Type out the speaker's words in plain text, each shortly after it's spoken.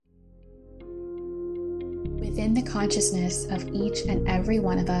Within the consciousness of each and every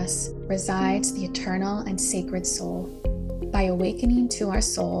one of us resides the eternal and sacred soul. By awakening to our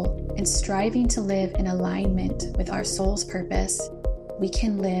soul and striving to live in alignment with our soul's purpose, we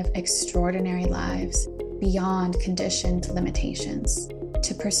can live extraordinary lives beyond conditioned limitations,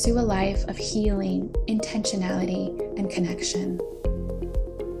 to pursue a life of healing, intentionality, and connection.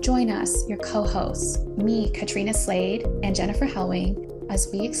 Join us, your co-hosts, me, Katrina Slade, and Jennifer Helwing, as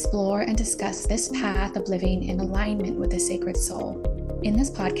we explore and discuss this path of living in alignment with the sacred soul. In this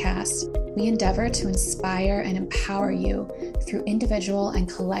podcast, we endeavor to inspire and empower you through individual and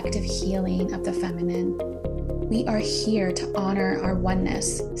collective healing of the feminine. We are here to honor our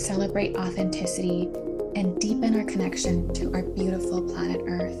oneness, celebrate authenticity, and deepen our connection to our beautiful planet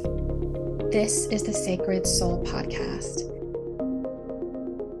Earth. This is the Sacred Soul Podcast.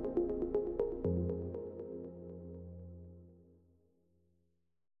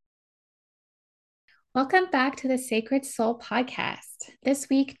 Welcome back to the Sacred Soul Podcast. This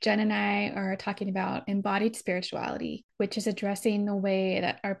week, Jen and I are talking about embodied spirituality, which is addressing the way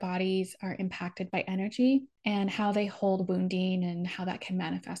that our bodies are impacted by energy and how they hold wounding and how that can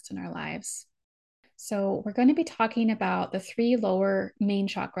manifest in our lives. So we're going to be talking about the 3 lower main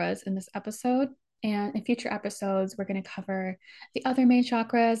chakras in this episode. And in future episodes, we're going to cover the other main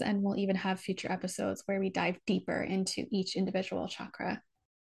chakras, and we'll even have future episodes where we dive deeper into each individual chakra.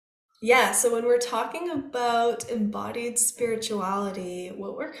 Yeah, so when we're talking about embodied spirituality,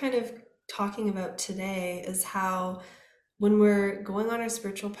 what we're kind of talking about today is how when we're going on our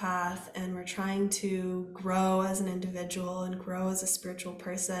spiritual path and we're trying to grow as an individual and grow as a spiritual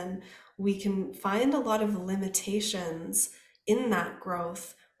person, we can find a lot of limitations in that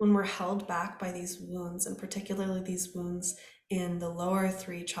growth when we're held back by these wounds, and particularly these wounds in the lower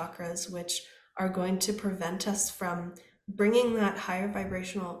 3 chakras, which are going to prevent us from bringing that higher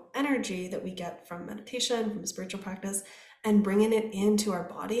vibrational energy that we get from meditation, from spiritual practice, and bringing it into our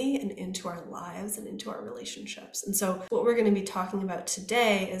body and into our lives and into our relationships. And so what we're going to be talking about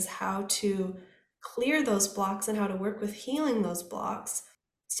today is how to clear those blocks and how to work with healing those blocks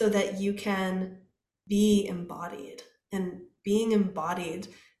so that you can be embodied. And being embodied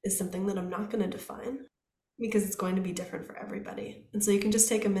is something that I'm not going to define, because it's going to be different for everybody. And so you can just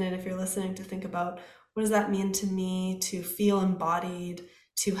take a minute, if you're listening, to think about, what does that mean to me to feel embodied,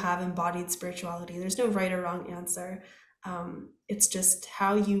 to have embodied spirituality? There's no right or wrong answer. It's just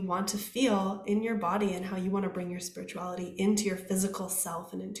how you want to feel in your body and how you want to bring your spirituality into your physical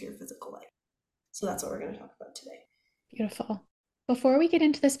self and into your physical life. So that's what we're going to talk about today. Beautiful. Before we get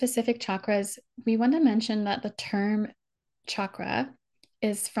into the specific chakras, we want to mention that the term chakra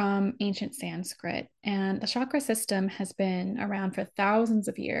is from ancient Sanskrit, and the chakra system has been around for thousands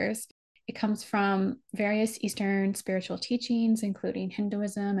of years. It comes from various Eastern spiritual teachings, including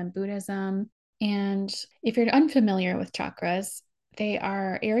Hinduism and Buddhism. And if you're unfamiliar with chakras, they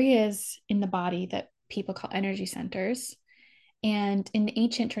are areas in the body that people call energy centers. And in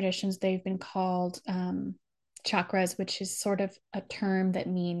ancient traditions, they've been called chakras, which is sort of a term that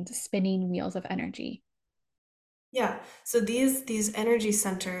means spinning wheels of energy. Yeah, so these energy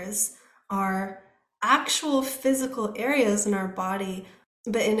centers are actual physical areas in our body,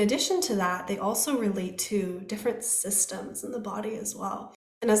 but in addition to that, they also relate to different systems in the body as well.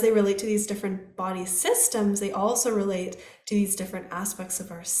 And as they relate to these different body systems, they also relate to these different aspects of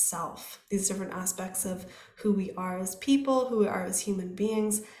ourself, these different aspects of who we are as people, who we are as human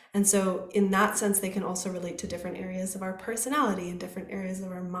beings. And so in that sense, they can also relate to different areas of our personality and different areas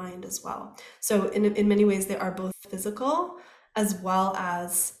of our mind as well. So in many ways, they are both physical as well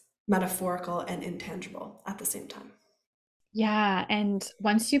as metaphorical and intangible at the same time. Yeah. And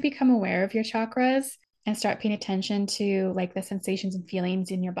once you become aware of your chakras and start paying attention to like the sensations and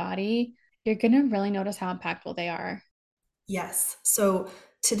feelings in your body, you're going to really notice how impactful they are. Yes. So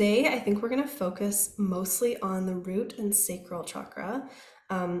today, I think we're going to focus mostly on the root and sacral chakra.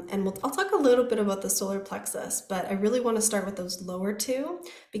 And I'll talk a little bit about the solar plexus, but I really want to start with those lower 2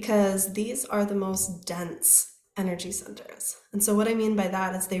 because these are the most dense energy centers. And so what I mean by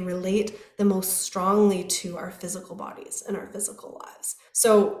that is they relate the most strongly to our physical bodies and our physical lives.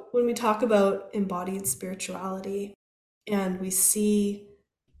 So when we talk about embodied spirituality and we see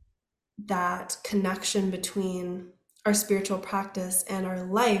that connection between our spiritual practice and our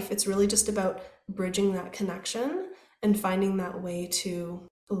life, it's really just about bridging that connection and finding that way to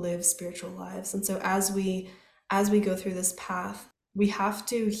live spiritual lives. And so as we go through this path, we have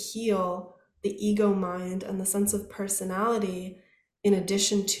to heal the ego mind and the sense of personality, in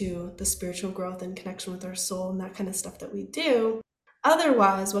addition to the spiritual growth and connection with our soul and that kind of stuff that we do.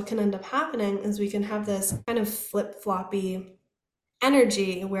 Otherwise, what can end up happening is we can have this kind of flip-floppy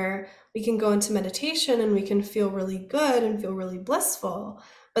energy where we can go into meditation and we can feel really good and feel really blissful.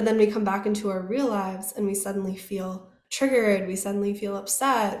 But then we come back into our real lives and we suddenly feel triggered, we suddenly feel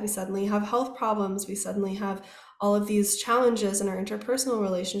upset, we suddenly have health problems, we suddenly have all of these challenges in our interpersonal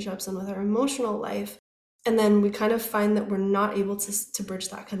relationships and with our emotional life. And then we kind of find that we're not able to bridge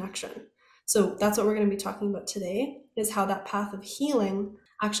that connection. So that's what we're going to be talking about today, is how that path of healing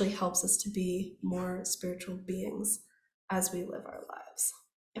actually helps us to be more spiritual beings as we live our lives,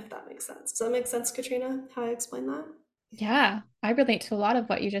 if that makes sense. Does that make sense, Katrina, how I explain that? Yeah, I relate to a lot of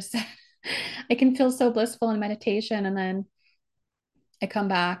what you just said. I can feel so blissful in meditation, and then I come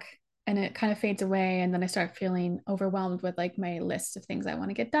back and it kind of fades away. And then I start feeling overwhelmed with like my list of things I want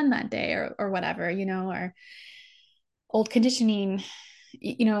to get done that day or whatever, or old conditioning.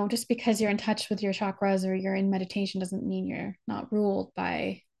 Just because you're in touch with your chakras or you're in meditation doesn't mean you're not ruled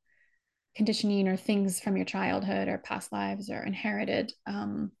by conditioning or things from your childhood or past lives or inherited.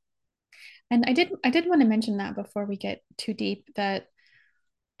 And I did want to mention that before we get too deep, that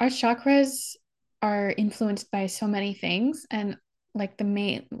our chakras are influenced by so many things, and like the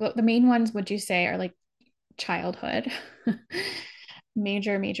main ones, would you say, are like childhood,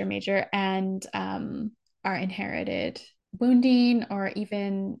 major, major, major, and our inherited wounding or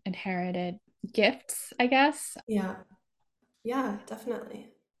even inherited gifts, I guess. Yeah, yeah, definitely.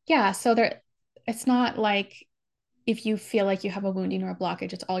 Yeah, so it's not like if you feel like you have a wounding or a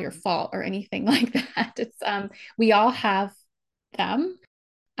blockage, it's all your fault or anything like that. We all have them,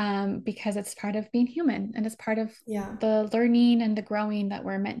 because it's part of being human and it's part of Yeah, the learning and the growing that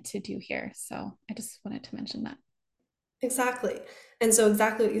we're meant to do here. So I just wanted to mention that. exactly. And so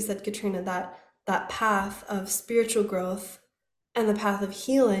exactly what you said, Katrina, that path of spiritual growth and the path of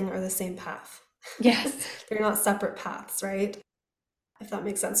healing are the same path. Yes. They're not separate paths, right? If that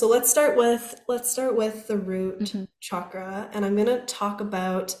makes sense. So let's start with the root Hmm. chakra, and I'm going to talk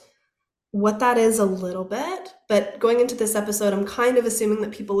about what that is a little bit. But going into this episode, I'm kind of assuming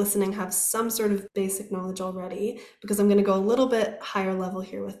that people listening have some sort of basic knowledge already, because I'm going to go a little bit higher level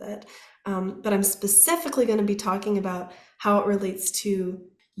here with it. But I'm specifically going to be talking about how it relates to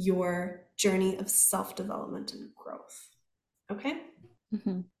your journey of self-development and growth. Okay?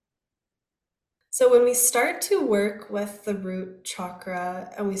 Hmm. So when we start to work with the root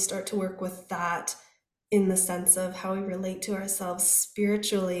chakra and we start to work with that in the sense of how we relate to ourselves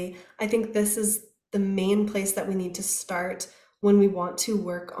spiritually, I think this is the main place that we need to start when we want to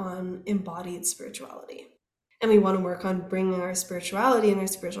work on embodied spirituality. And we want to work on bringing our spirituality and our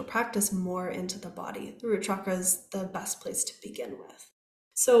spiritual practice more into the body. The root chakra is the best place to begin with.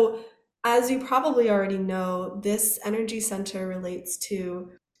 So, as you probably already know, this energy center relates to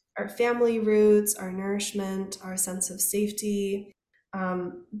our family roots, our nourishment, our sense of safety.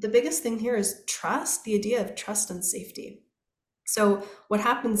 The biggest thing here is trust, the idea of trust and safety. So, what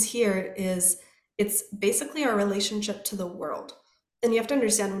happens here is it's basically our relationship to the world. And you have to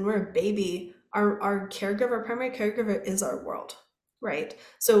understand, when we're a baby, our caregiver, our primary caregiver, is our world, right?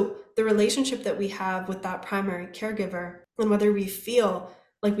 So, the relationship that we have with that primary caregiver, and whether we feel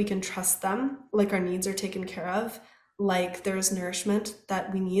like we can trust them, like our needs are taken care of, like there's nourishment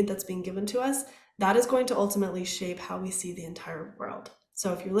that we need that's being given to us, that is going to ultimately shape how we see the entire world.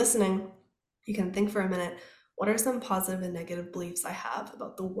 So, if you're listening, you can think for a minute, what are some positive and negative beliefs I have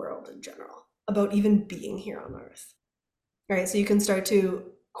about the world in general, about even being here on Earth? Right? So you can start to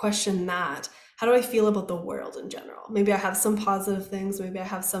question that. How do I feel about the world in general? Maybe I have some positive things, maybe I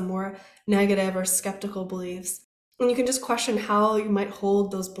have some more negative or skeptical beliefs. And you can just question how you might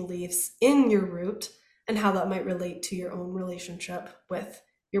hold those beliefs in your root and how that might relate to your own relationship with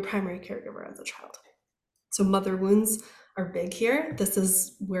your primary caregiver as a child. So mother wounds are big here. This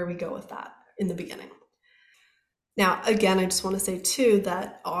is where we go with that in the beginning. Now, again, I just want to say too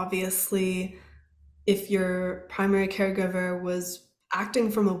that obviously, if your primary caregiver was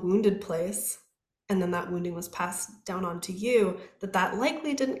acting from a wounded place and then that wounding was passed down onto you, that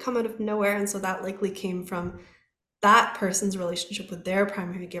likely didn't come out of nowhere. And so that likely came from that person's relationship with their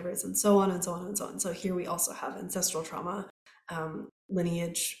primary givers, and so on and so on and so on. So here we also have ancestral trauma,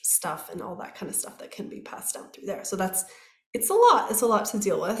 lineage stuff, and all that kind of stuff that can be passed down through there. So it's a lot. It's a lot to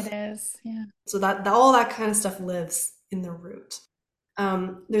deal It with. is. Yeah. So that all that kind of stuff lives in the root.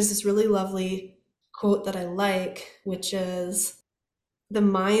 There's this really lovely quote that I like, which is, "The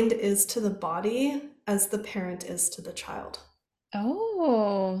mind is to the body as the parent is to the child."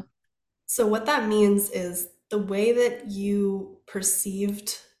 Oh, So what that means is the way that you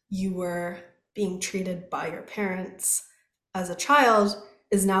perceived you were being treated by your parents as a child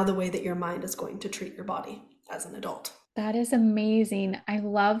is now the way that your mind is going to treat your body as an adult. that is amazing. I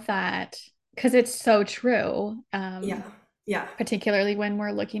love that because it's so true. Yeah. Yeah. particularly when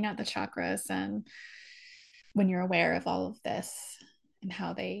we're looking at the chakras and when you're aware of all of this and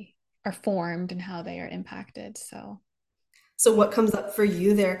how they are formed and how they are impacted. So So what comes up for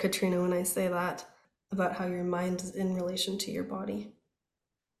you there, Katrina, when I say that about how your mind is in relation to your body?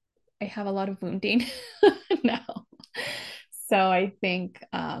 I have a lot of wounding now. So I think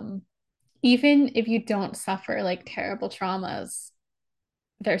even if you don't suffer like terrible traumas,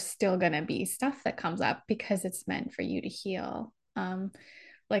 there's still going to be stuff that comes up because it's meant for you to heal.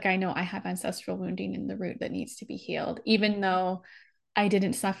 Like I know I have ancestral wounding in the root that needs to be healed, even though I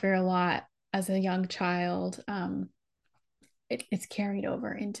didn't suffer a lot as a young child. It's carried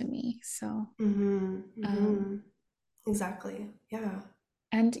over into me. So, Mm-hmm. um, Mm-hmm. Exactly. Yeah.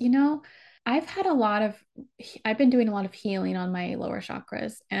 and I've had a lot of, I've been doing a lot of healing on my lower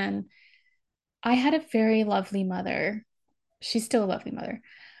chakras, and I had a very lovely mother. She's still a lovely mother,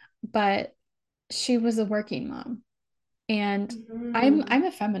 but she was a working mom. And Mm-hmm. I'm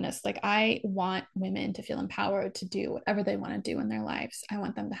a feminist. Like I want women to feel empowered to do whatever they want to do in their lives. I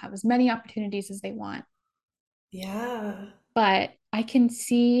want them to have as many opportunities as they want. Yeah. But I can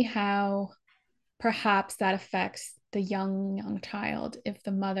see how perhaps that affects the young child if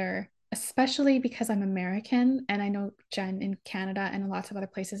the mother, especially because I'm American, and I know Jen in Canada and lots of other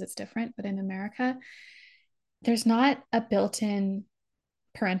places it's different, but in America there's not a built-in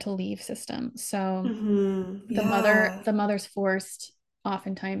parental leave system. So Mm-hmm. the mother Yeah. the mother's forced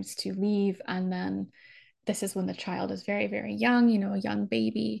oftentimes to leave, and then this is when the child is very very young, a young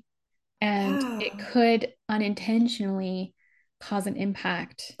baby, and it Yeah. could unintentionally cause an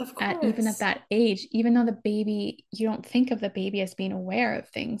impact Of at even at course. that age, even though the baby, you don't think of the baby as being aware of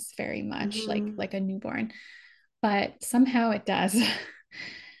things very much like Mm-hmm. like a newborn, but somehow it does.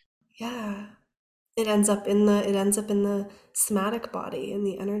 Yeah. It ends up in the somatic body, in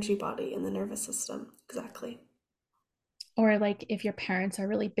the energy body, in the nervous system. Exactly. Or like if your parents are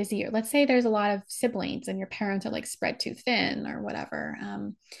really busy, or let's say there's a lot of siblings and your parents are like spread too thin or whatever,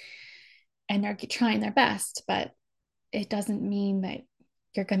 and they're trying their best, but it doesn't mean that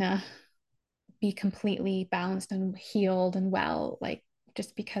you're gonna be completely balanced and healed and well, like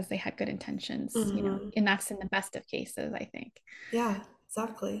just because they had good intentions, Mm-hmm. and that's in the best of cases, I think. Yeah,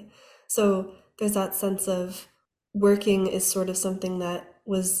 exactly. So there's that sense of working is sort of something that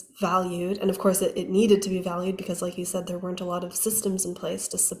was valued. And of course, it needed to be valued because, like you said, there weren't a lot of systems in place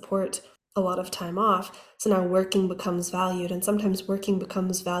to support a lot of time off. So now working becomes valued. And sometimes working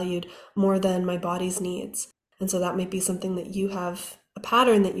becomes valued more than my body's needs. And so that might be something that you have, a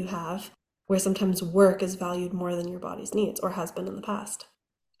pattern that you have, where sometimes work is valued more than your body's needs or has been in the past.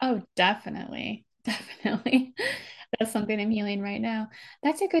 Oh, definitely. Definitely. That's something I'm healing right now.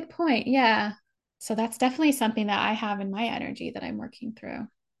 That's a good point. Yeah. So that's definitely something that I have in my energy that I'm working through.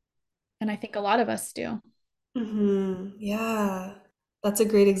 And I think a lot of us do. Yeah, that's a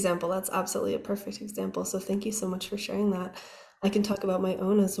great example. That's absolutely a perfect example. So thank you so much for sharing that. I can talk about my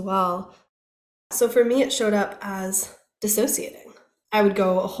own as well. So for me, it showed up as dissociating. I would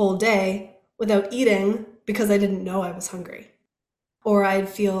go a whole day without eating because I didn't know I was hungry, or I'd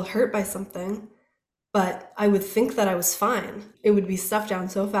feel hurt by something but I would think that I was fine. It would be stuffed down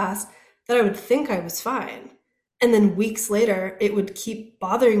so fast that I would think I was fine. And then weeks later, it would keep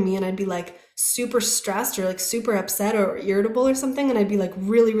bothering me, and I'd be like super stressed or like super upset or irritable or something. And I'd be like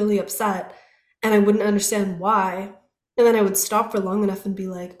really, really upset, and I wouldn't understand why. And then I would stop for long enough and be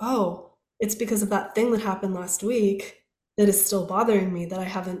like, oh, it's because of that thing that happened last week that is still bothering me that I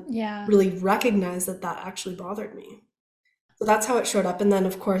haven't Yeah. really recognized that that actually bothered me. So that's how it showed up. And then,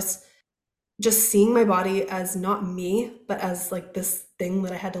 of course, just seeing my body as not me, but as like this thing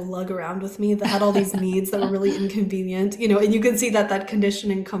that I had to lug around with me that had all these needs that were really inconvenient, and you can see that that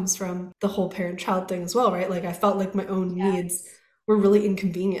conditioning comes from the whole parent child thing as well, right? Like I felt like my own needs Yes. were really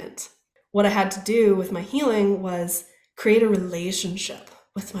inconvenient. What I had to do with my healing was create a relationship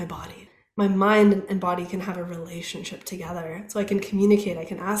with my body. My mind and body can have a relationship together. So I can communicate, I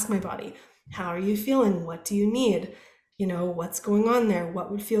can ask my body, how are you feeling? What do you need? What's going on there,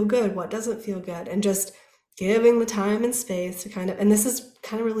 what would feel good, what doesn't feel good, and just giving the time and space to kind of, and this is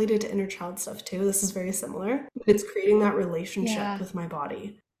kind of related to inner child stuff too. This is very similar, but it's creating that relationship Yeah. with my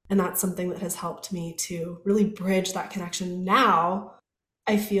body. And that's something that has helped me to really bridge that connection. Now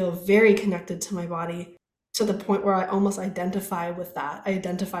I feel very connected to my body to the point where I almost identify with that. I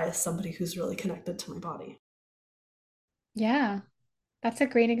identify as somebody who's really connected to my body. Yeah. That's a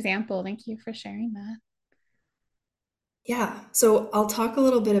great example. Thank you for sharing that. Yeah, so I'll talk a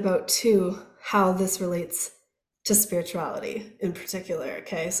little bit about too how this relates to spirituality in particular.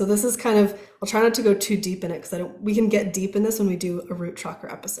 Okay, so this is kind of, I'll try not to go too deep in it because we can get deep in this when we do a root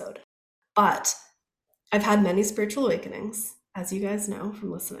chakra episode. But I've had many spiritual awakenings, as you guys know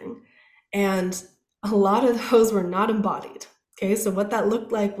from listening, and a lot of those were not embodied. Okay, so what that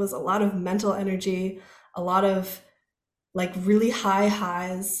looked like was a lot of mental energy, a lot of like really high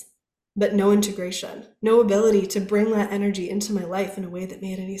highs, but no integration, no ability to bring that energy into my life in a way that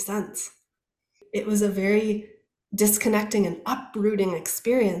made any sense. It was a very disconnecting and uprooting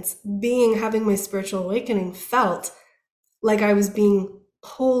experience. Having my spiritual awakening felt like I was being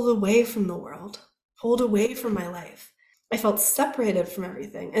pulled away from the world, pulled away from my life. I felt separated from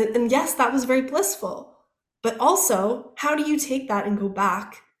everything. And yes, that was very blissful. But also, how do you take that and go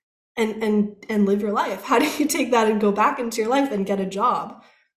back and live your life? How do you take that and go back into your life and get a job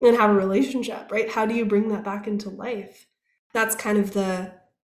and have a relationship, right? How do you bring that back into life? That's kind of the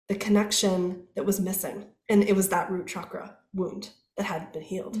connection that was missing. And it was that root chakra wound that hadn't been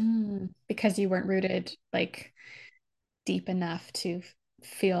healed. Because you weren't rooted like deep enough to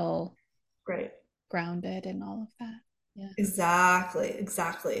feel Right. grounded and all of that. Yeah.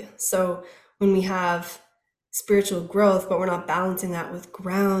 Exactly. So when we have spiritual growth, but we're not balancing that with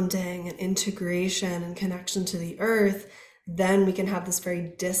grounding and integration and connection to the earth, then we can have this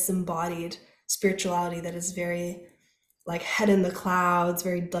very disembodied spirituality that is very like head in the clouds,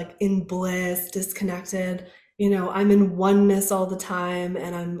 very like in bliss, disconnected. I'm in oneness all the time,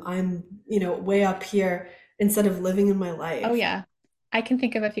 and I'm way up here instead of living in my life. Oh yeah. I can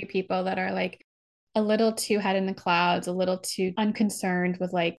think of a few people that are like a little too head in the clouds, a little too unconcerned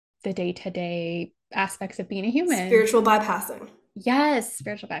with like the day-to-day aspects of being a human. Spiritual bypassing. Yes,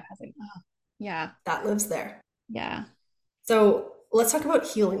 spiritual bypassing. Oh, yeah. That lives there. Yeah. So let's talk about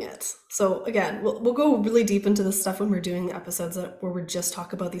healing it. So again, we'll go really deep into this stuff when we're doing episodes where we just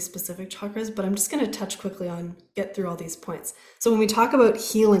talk about these specific chakras, but I'm just going to touch quickly on, get through all these points. So when we talk about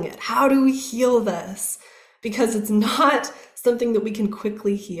healing it, how do we heal this? Because it's not something that we can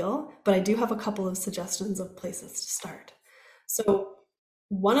quickly heal, but I do have a couple of suggestions of places to start. So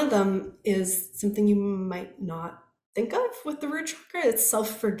one of them is something you might not think of with the root chakra. It's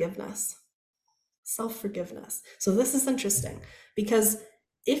self-forgiveness. Self-forgiveness. So this is interesting because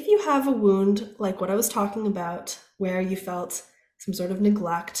if you have a wound like what I was talking about, where you felt some sort of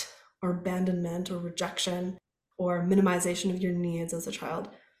neglect or abandonment or rejection or minimization of your needs as a child,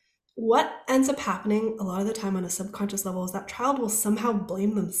 what ends up happening a lot of the time on a subconscious level is that child will somehow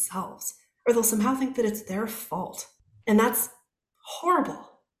blame themselves, or they'll somehow think that it's their fault. And that's horrible.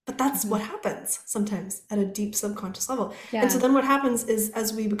 But that's what happens sometimes at a deep subconscious level. Yeah. And so then what happens is,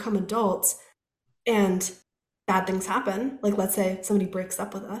 as we become adults and bad things happen, like let's say somebody breaks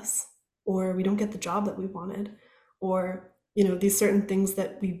up with us, or we don't get the job that we wanted, or these certain things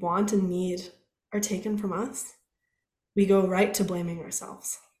that we want and need are taken from us, we go right to blaming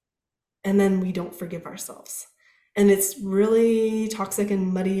ourselves. And then we don't forgive ourselves. And it's really toxic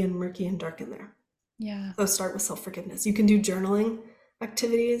and muddy and murky and dark in there. Yeah. So start with self-forgiveness. You can do journaling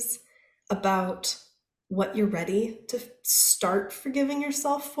activities about what you're ready to start forgiving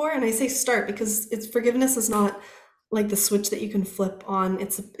yourself for. And I say start because forgiveness is not like the switch that you can flip on.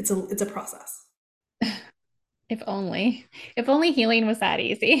 It's a process. If only healing was that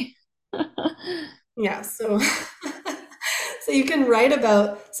easy. Yeah. So you can write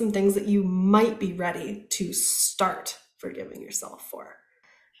about some things that you might be ready to start forgiving yourself for.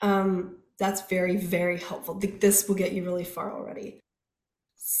 That's very, very helpful. This will get you really far already.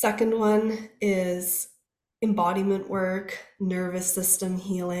 Second one is embodiment work, nervous system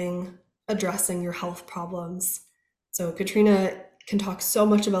healing, addressing your health problems. So Katrina can talk so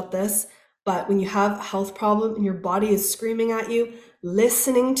much about this, but when you have a health problem and your body is screaming at you,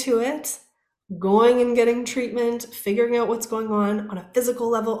 listening to it, going and getting treatment, figuring out what's going on a physical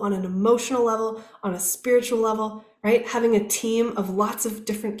level, on an emotional level, on a spiritual level, right? Having a team of lots of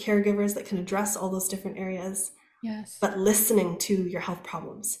different caregivers that can address all those different areas. Yes. But listening to your health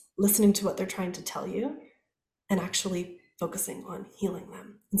problems, listening to what they're trying to tell you, and actually focusing on healing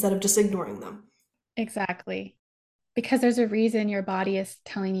them instead of just ignoring them. Exactly. Because there's a reason your body is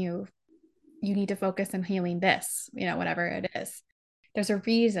telling you need to focus on healing this, whatever it is. There's a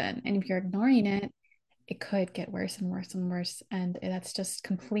reason. And if you're ignoring it, it could get worse and worse and worse. And that's just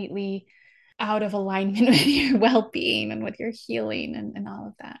completely out of alignment with your well-being and with your healing and all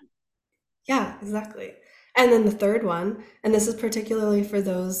of that. Yeah, exactly. And then the third one, and this is particularly for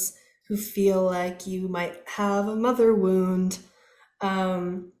those who feel like you might have a mother wound,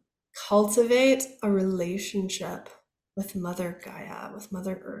 cultivate a relationship with Mother Gaia, with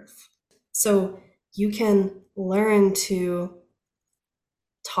Mother Earth. So you can learn to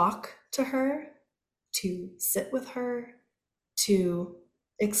talk to her, to sit with her, to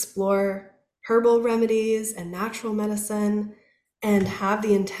explore herbal remedies and natural medicine, and have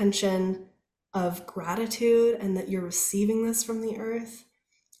the intention of gratitude and that you're receiving this from the earth.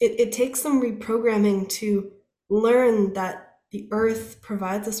 It takes some reprogramming to learn that the earth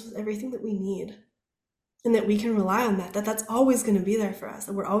provides us with everything that we need and that we can rely on that, that's always going to be there for us,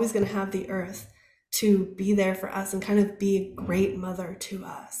 that we're always going to have the earth to be there for us and kind of be a great mother to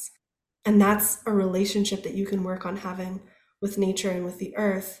us. And that's a relationship that you can work on having with nature and with the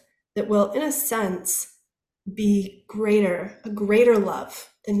earth that will, in a sense, be a greater love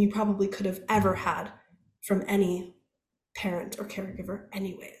than you probably could have ever had from any parent or caregiver,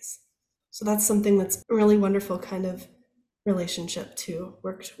 anyways. So that's something that's a really wonderful kind of relationship to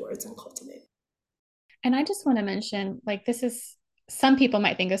work towards and cultivate. And I just want to mention, like, this is, some people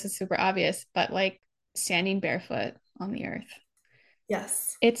might think this is super obvious, but like standing barefoot on the earth,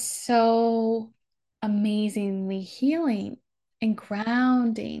 Yes. it's so amazingly healing and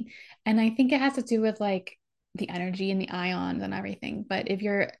grounding. And I think it has to do with like the energy and the ions and everything. But if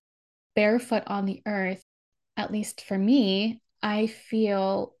you're barefoot on the earth, at least for me, I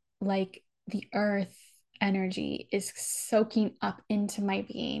feel like the earth energy is soaking up into my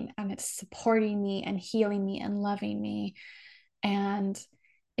being and it's supporting me and healing me and loving me. And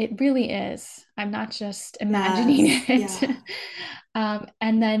it really is. I'm not just imagining Yes. it. Yeah.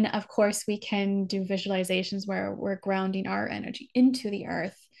 And then, of course, we can do visualizations where we're grounding our energy into the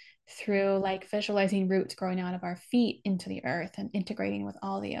earth through like visualizing roots growing out of our feet into the earth and integrating with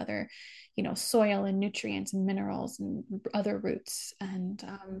all the other, soil and nutrients and minerals and other roots. And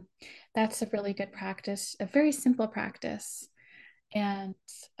that's a really good practice, a very simple practice. And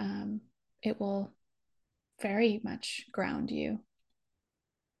it will very much ground you.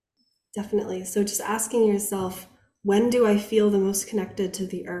 Definitely. So just asking yourself, when do I feel the most connected to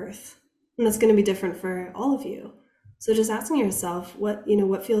the earth? And that's going to be different for all of you. So just asking yourself, what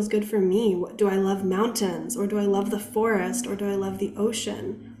feels good for me? What, do I love mountains, or do I love the forest, or do I love the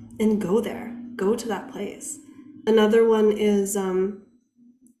ocean? And go there. Go to that place. Another one is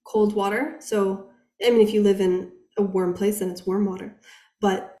cold water. So, I mean, if you live in a warm place, then it's warm water.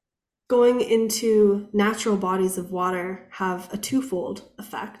 But going into natural bodies of water have a twofold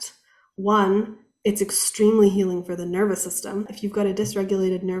effect. One, it's extremely healing for the nervous system. If you've got a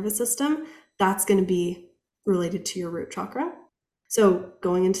dysregulated nervous system, that's going to be related to your root chakra. So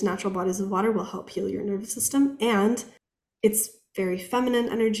going into natural bodies of water will help heal your nervous system. And it's very feminine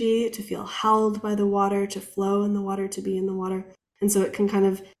energy to feel held by the water, to flow in the water, to be in the water. And so it can kind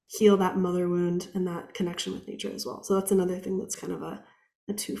of heal that mother wound and that connection with nature as well. So that's another thing that's kind of a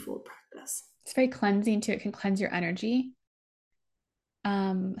twofold practice. It's very cleansing too. It can cleanse your energy,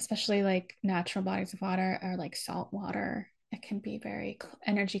 especially like natural bodies of water or like salt water. It can be very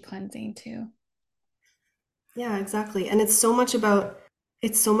energy cleansing too. Yeah, exactly. And it's so much about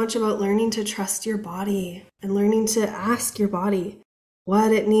learning to trust your body and learning to ask your body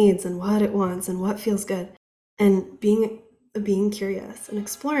what it needs and what it wants and what feels good, and being curious and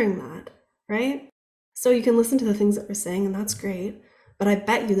exploring that, right? So you can listen to the things that we're saying, and that's great. But I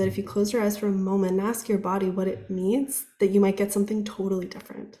bet you that if you close your eyes for a moment and ask your body what it needs, that you might get something totally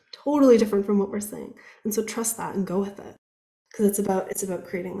different from what we're saying. And so trust that and go with it, because it's about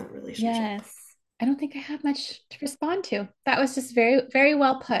creating that relationship. Yes. I don't think I have much to respond to. That was just very, very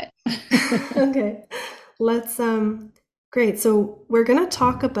well put. Okay. Let's great. So we're going to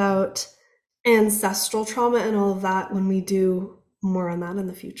talk about ancestral trauma and all of that when we do more on that in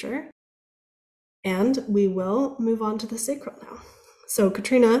the future. And we will move on to the sacral now. So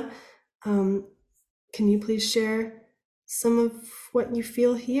Katrina, um, can you please share some of what you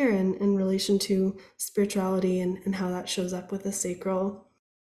feel here in relation to spirituality and how that shows up with the sacral?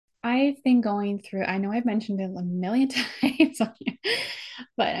 I've been going through, I know I've mentioned it a million times on here,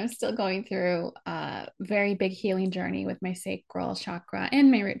 but I'm still going through a very big healing journey with my sacral chakra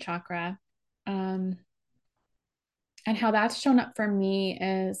and my root chakra. Um, and how that's shown up for me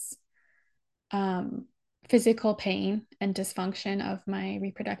is um, physical pain and dysfunction of my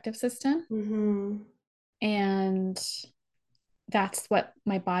reproductive system. Mm-hmm. And that's what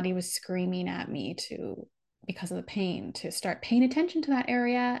my body was screaming at me to, because of the pain, to start paying attention to that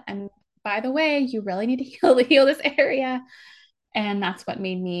area. And by the way, you really need to heal this area. And that's what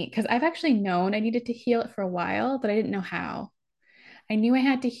made me, because I've actually known I needed to heal it for a while, but I didn't know how. I knew I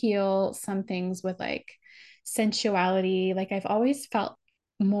had to heal some things with like sensuality. Like I've always felt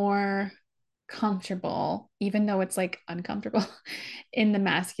more comfortable, even though it's like uncomfortable in the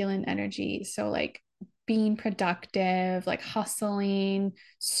masculine energy. So, like being productive, like hustling,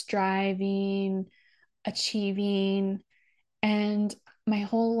 striving, achieving. And my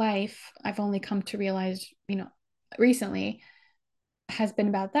whole life, I've only come to realize, recently has been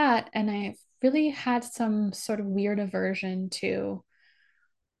about that. And I've really had some sort of weird aversion to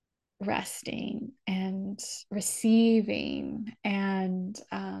resting and receiving and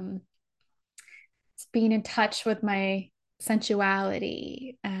being in touch with my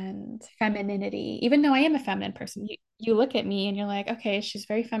sensuality and femininity. Even though I am a feminine person, you look at me and you're like, okay, she's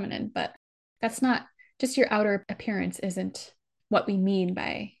very feminine, but that's not just your outer appearance, isn't what we mean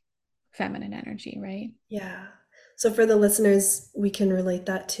by feminine energy, right? Yeah. So for the listeners, we can relate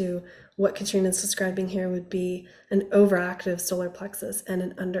that to what Katrina's describing here would be an overactive solar plexus and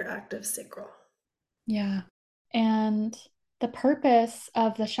an underactive sacral. Yeah. And the purpose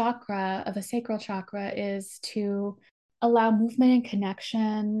of the chakra, of the sacral chakra, is to allow movement and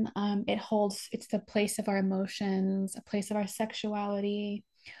connection. It's the place of our emotions, a place of our sexuality,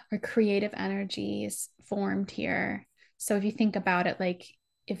 our creative energies formed here. So if you think about it, like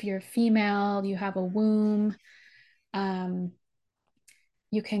if you're female, you have a womb, um,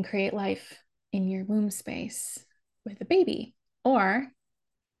 you can create life in your womb space with a baby. Or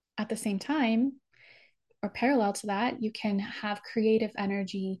at the same time, or parallel to that, you can have creative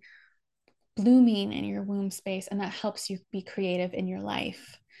energy blooming in your womb space, and that helps you be creative in your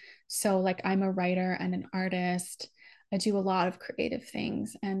life. So, like, I'm a writer and an artist. I do a lot of creative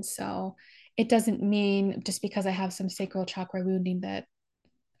things. And so, it doesn't mean just because I have some sacral chakra wounding that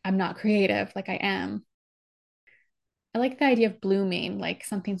I'm not creative, like I am. I like the idea of blooming, like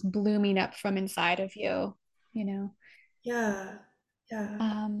something's blooming up from inside of you, you know. Yeah. Yeah.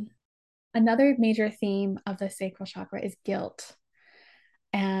 Um, Another major theme of the sacral chakra is guilt.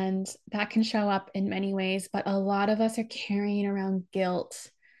 And that can show up in many ways, but a lot of us are carrying around guilt.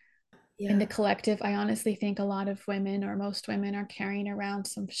 In the Yeah. collective, I honestly think a lot of women, or most women, are carrying around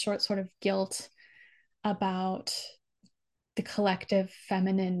some short sort of guilt about the collective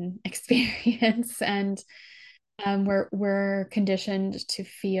feminine experience. And we're conditioned to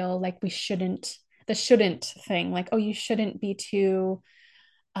feel like we shouldn't, the shouldn't thing, like, oh, you shouldn't be too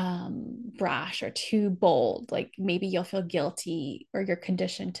brash or too bold. Like maybe you'll feel guilty, or you're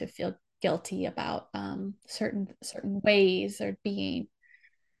conditioned to feel guilty about certain ways or being.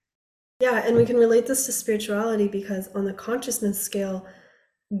 Yeah. And we can relate this to spirituality because on the consciousness scale,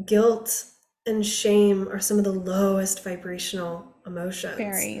 guilt and shame are some of the lowest vibrational emotions.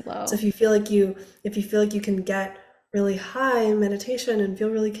 Very So low. if you feel like you can get really high in meditation and feel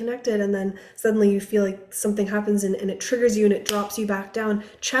really connected, and then suddenly you feel like something happens and it triggers you and it drops you back down,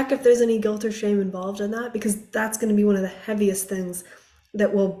 check if there's any guilt or shame involved in that, because that's going to be one of the heaviest things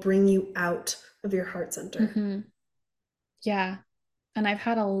that will bring you out of your heart center. Mm-hmm. Yeah, and I've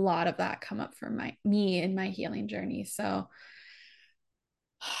had a lot of that come up for me in my healing journey, so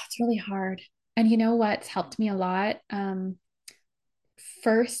it's really hard. And you know what's helped me a lot?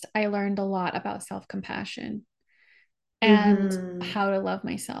 First, I learned a lot about self-compassion and Mm-hmm. how to love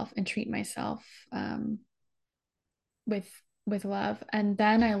myself and treat myself with love. And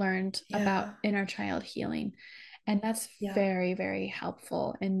then I learned about Yeah. inner child healing, and that's Yeah. very, very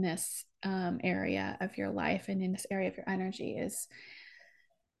helpful in this area of your life and in this area of your energy. Is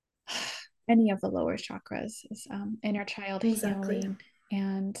any of the lower chakras is inner child Exactly. healing.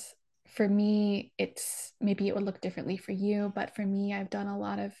 And for me, it's maybe it would look differently for you, but for me, I've done a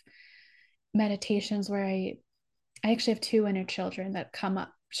lot of meditations where I actually have two inner children that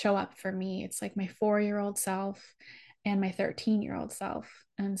show up for me. It's like my 4-year-old self and my 13-year-old self.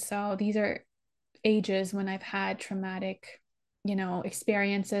 And so these are ages when I've had traumatic,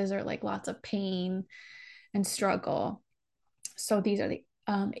 experiences, or like lots of pain and struggle. So these are the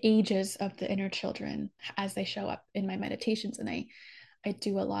ages of the inner children as they show up in my meditations. And I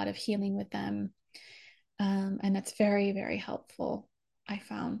do a lot of healing with them. And that's very, very helpful, I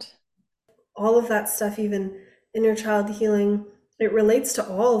found. All of that stuff, even inner child healing, it relates to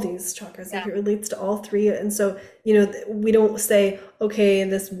all these chakras. Yeah. Like it relates to all three. And so, we don't say, okay,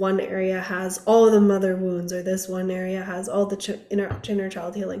 this one area has all the mother wounds, or this one area has all the inner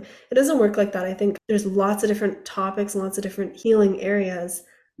child healing. It doesn't work like that. I think there's lots of different topics, lots of different healing areas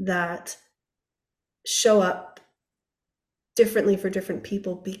that show up differently for different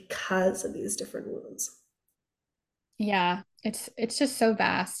people because of these different wounds. Yeah, it's just so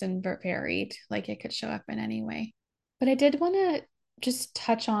vast and varied. Like it could show up in any way. But I did want to just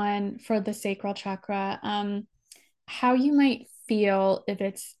touch on for the sacral chakra, how you might feel if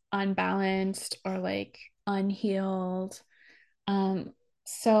it's unbalanced or like unhealed. Um,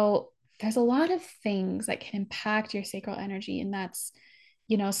 so there's a lot of things that can impact your sacral energy, and that's,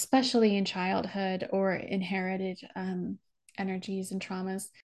 especially in childhood or inherited energies and traumas.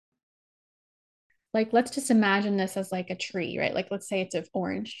 Like let's just imagine this as like a tree, right? Like let's say it's an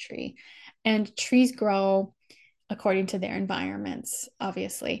orange tree, and trees grow according to their environments,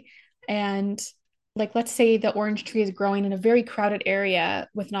 obviously. And like let's say the orange tree is growing in a very crowded area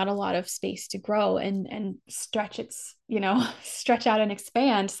with not a lot of space to grow and stretch its, stretch out and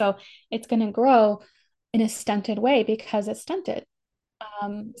expand. So it's going to grow in a stunted way because it's stunted.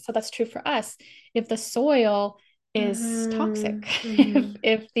 So that's true for us. If the soil is toxic, Mm-hmm. if Mm-hmm.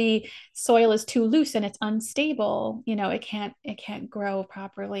 if the soil is too loose and it's unstable, it can't grow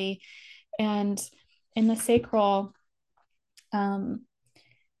properly. And in the sacral, um,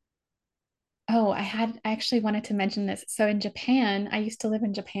 oh, I actually wanted to mention this. So in Japan, I used to live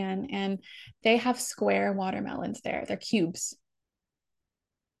in Japan, and they have square watermelons there. They're cubes.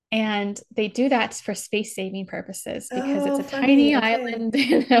 And they do that for space saving purposes because it's Oh, a funny. tiny Okay. island,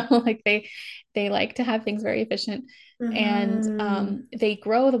 like they like to have things very efficient. And Mm-hmm. they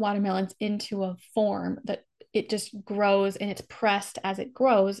grow the watermelons into a form that it just grows, and it's pressed as it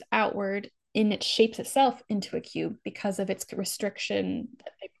grows outward, and it shapes itself into a cube because of its restriction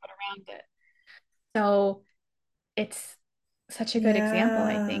that they put around it. So it's such a good example,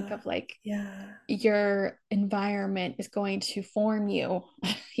 I think, Yeah. of like Yeah. your environment is going to form you,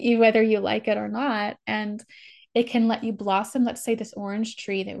 whether you like it or not. And it can let you blossom. Let's say this orange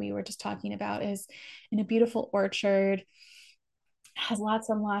tree that we were just talking about is in a beautiful orchard, has lots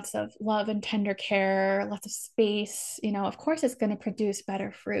and lots of love and tender care, lots of space. Of course, it's going to produce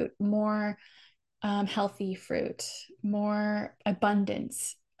better fruit, more healthy fruit, more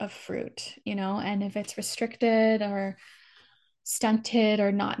abundance of fruit, and if it's restricted or stunted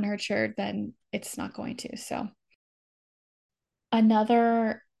or not nurtured, then it's not going to. So,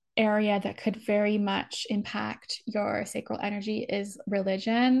 another area that could very much impact your sacral energy is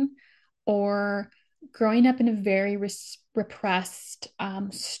religion, or growing up in a very repressed,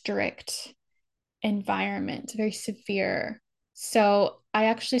 strict environment, very severe. So, I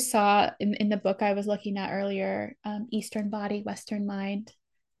actually saw in the book I was looking at earlier, Eastern Body, Western Mind.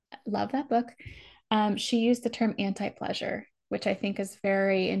 Love that book. She used the term anti pleasure, which I think is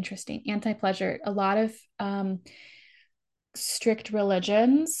very interesting. Anti pleasure, a lot of strict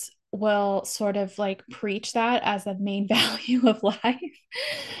religions will sort of like preach that as a main value of life.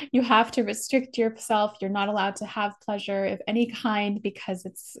 You have to restrict yourself. You're not allowed to have pleasure of any kind because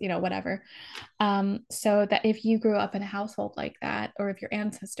it's, whatever. So that if you grew up in a household like that, or if your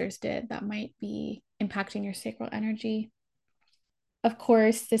ancestors did, that might be impacting your sacral energy. Of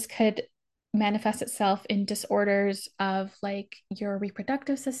course, this could manifest itself in disorders of like your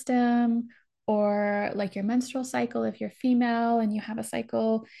reproductive system, or like your menstrual cycle if you're female and you have a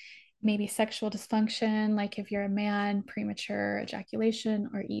cycle, maybe sexual dysfunction, like if you're a man, premature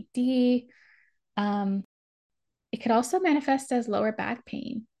ejaculation or ED. Um, it could also manifest as lower back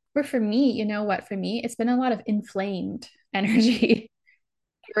pain. Or for me, for me, it's been a lot of inflamed energy,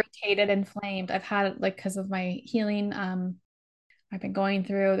 irritated, inflamed. I've had like because of my healing I've been going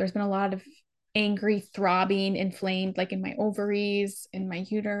through. There's been a lot of angry, throbbing, inflamed, like in my ovaries, in my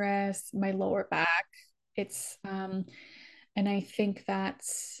uterus, my lower back. And I think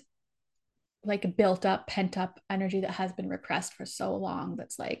that's like built up, pent up energy that has been repressed for so long.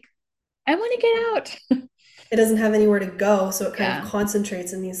 That's like, I want to get out. It doesn't have anywhere to go, so it kind of Yeah.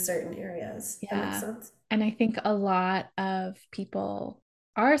 concentrates in these certain areas. That makes Yeah. sense. And I think a lot of people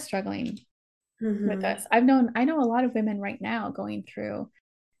are struggling with Mm-hmm. this. I know a lot of women right now going through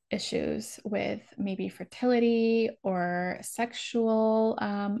issues with maybe fertility or sexual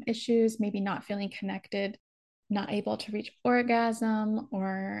issues, maybe not feeling connected, not able to reach orgasm,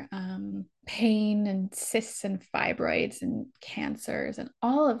 or pain and cysts and fibroids and cancers and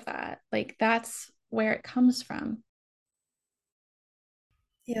all of that. Like that's where it comes from.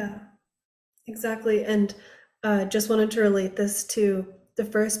 Yeah. Exactly. And just wanted to relate this to the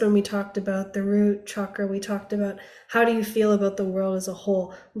first one we talked about, the root chakra. We talked about how do you feel about the world as a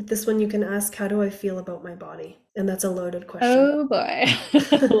whole. With this one, you can ask, how do I feel about my body? And that's a loaded question. Oh boy.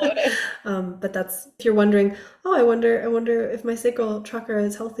 Loaded. But that's if you're wondering, oh, I wonder if my sacral chakra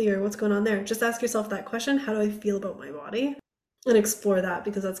is healthy or what's going on there. Just ask yourself that question, how do I feel about my body? And explore that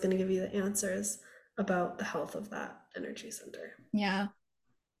because that's going to give you the answers about the health of that energy center. Yeah.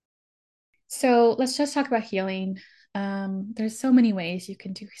 So let's just talk about healing. There's so many ways you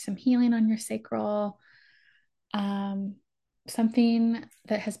can do some healing on your sacral. Um, Something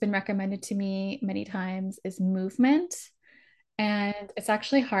that has been recommended to me many times is movement. And it's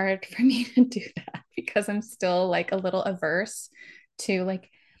actually hard for me to do that because I'm still like a little averse to like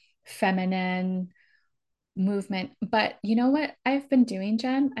feminine movement. But you know what I've been doing,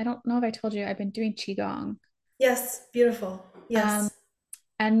 Jen? I don't know if I told you, I've been doing Qigong. Yes, beautiful. Um, Yes.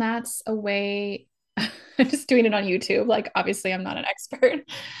 and that's a way, I'm just doing it on YouTube. Like, obviously, I'm not an expert,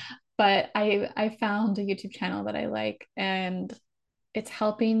 but I found a YouTube channel that I like, and it's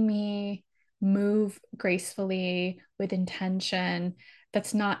helping me move gracefully with intention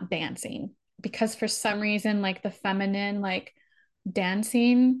that's not dancing. Because for some reason, like the feminine, like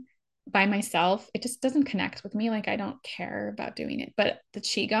dancing by myself, it just doesn't connect with me. Like I don't care about doing it. But the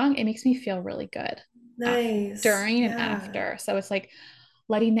Qigong, it makes me feel really good after, Nice. during and Yeah. after. So it's like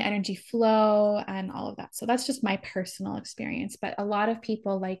letting the energy flow and all of that. So that's just my personal experience. But a lot of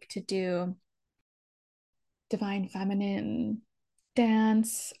people like to do divine feminine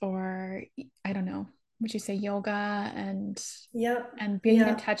dance, or I don't know, would you say yoga, Yep. and being in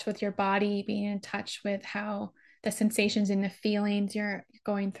Yep. touch with your body, being in touch with how the sensations and the feelings you're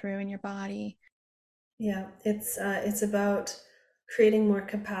going through in your body. Yeah. It's about creating more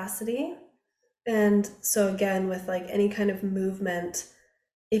capacity. And so again, with like any kind of movement,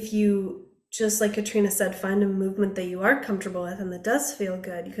 if you, just like Katrina said, find a movement that you are comfortable with and that does feel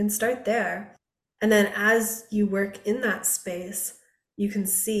good, you can start there. And then as you work in that space, you can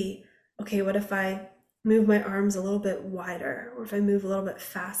see, okay, what if I move my arms a little bit wider, or if I move a little bit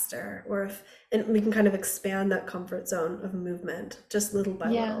faster, or if, and we can kind of expand that comfort zone of movement just little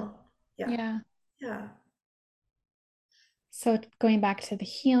by Yeah. little. Yeah. Yeah. Yeah. So going back to the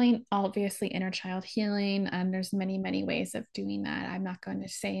healing, obviously inner child healing, and there's many, many ways of doing that. I'm not going to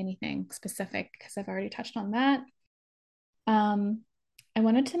say anything specific because I've already touched on that. Um, I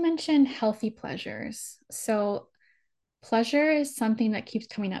wanted to mention healthy pleasures. So pleasure is something that keeps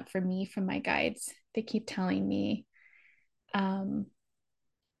coming up for me from my guides. They keep telling me um,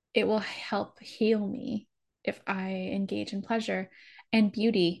 it will help heal me if I engage in pleasure and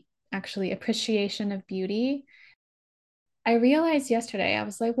beauty, actually, appreciation of beauty. I realized yesterday, I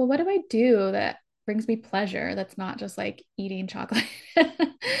was like, well, what do I do that brings me pleasure that's not just like eating chocolate?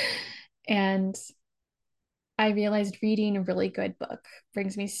 And I realized reading a really good book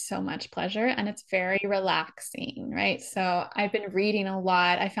brings me so much pleasure and it's very relaxing, right? So I've been reading a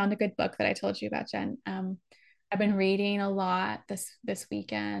lot. I found a good book that I told you about, Jen. I've been reading a lot this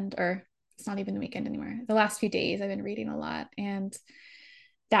weekend, or it's not even the weekend anymore. The last few days I've been reading a lot, and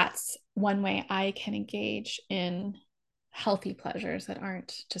that's one way I can engage in healthy pleasures that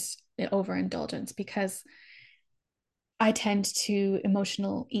aren't just overindulgence, because I tend to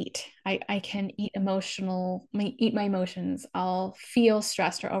emotional eat. I can eat my emotions. I'll feel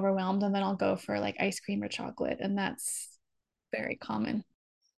stressed or overwhelmed, and then I'll go for like ice cream or chocolate. And that's very common.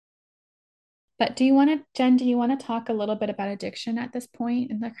 But Jen, do you want to talk a little bit about addiction at this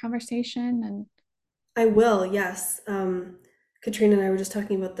point in the conversation? And I will, yes. Katrina and I were just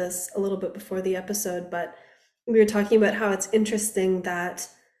talking about this a little bit before the episode, but we were talking about how it's interesting that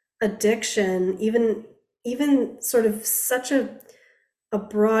addiction, even sort of such a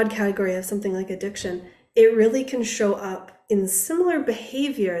broad category of something like addiction, it really can show up in similar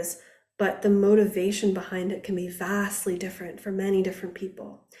behaviors, but the motivation behind it can be vastly different for many different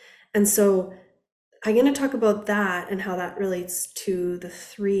people. And so I'm going to talk about that and how that relates to the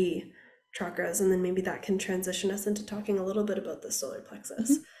three chakras, and then maybe that can transition us into talking a little bit about the solar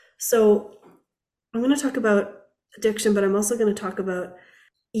plexus. mhm. So I'm going to talk about addiction, but I'm also going to talk about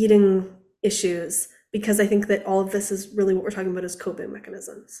eating issues, because I think that all of this is really what we're talking about is coping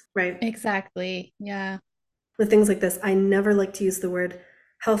mechanisms, right? Exactly. Yeah. With things like this, I never like to use the word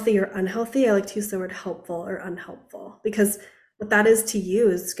healthy or unhealthy. I like to use the word helpful or unhelpful, because what that is to you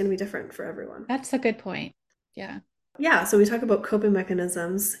is going to be different for everyone. That's a good point. Yeah. Yeah, so we talk about coping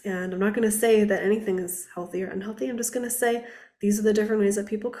mechanisms, and I'm not going to say that anything is healthy or unhealthy. I'm just going to say these are the different ways that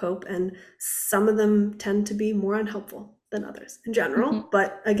people cope, and some of them tend to be more unhelpful than others in Mhm. general.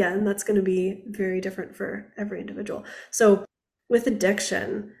 But again, that's going to be very different for every individual. So, with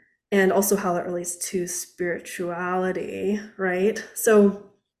addiction, and also how that relates to spirituality, right?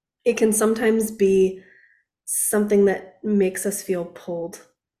 So, it can sometimes be something that makes us feel pulled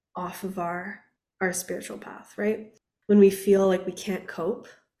off of our spiritual path, right? When we feel like we can't cope,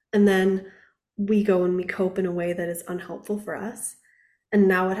 and then we go and we cope in a way that is unhelpful for us. And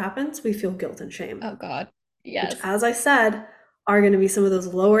now what happens? We feel guilt and shame, Oh God. which, Yes. as I said, are going to be some of those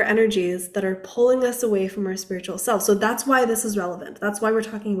lower energies that are pulling us away from our spiritual self. So that's why this is relevant. That's why we're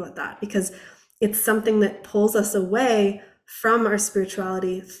talking about that, because it's something that pulls us away from our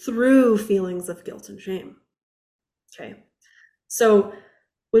spirituality through feelings of guilt and shame. Okay. So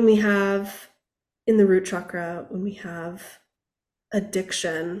when we have in the root chakra, when we have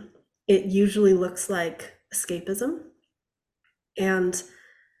addiction, it usually looks like escapism and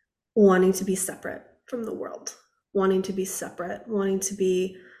wanting to be separate from the world, wanting to be separate, wanting to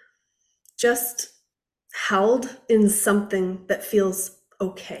be just held in something that feels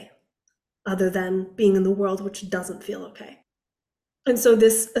okay, other than being in the world, which doesn't feel okay. And so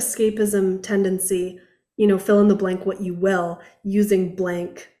this escapism tendency fill in the blank what you will, using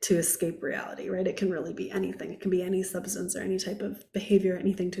blank to escape reality, right? It can really be anything. It can be any substance or any type of behavior,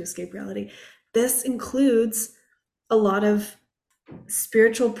 anything to escape reality. This includes a lot of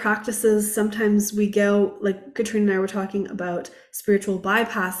spiritual practices. Sometimes we go, like Katrina and I were talking about spiritual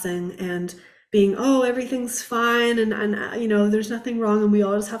bypassing and being, oh, everything's fine, and there's nothing wrong, and we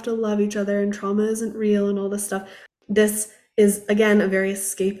all just have to love each other, and trauma isn't real, and all this stuff. This is, again, a very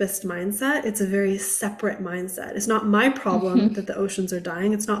escapist mindset. It's a very separate mindset. It's not my problem that the oceans are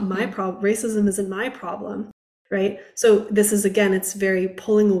dying. It's not my problem. Racism isn't my problem, right? So this is, again, it's very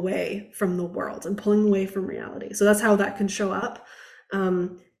pulling away from the world and pulling away from reality. So that's how that can show up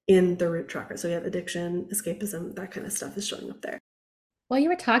in the root chakra. So you have addiction, escapism, that kind of stuff is showing up there. While you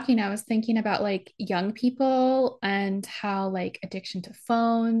were talking, I was thinking about like young people and how like addiction to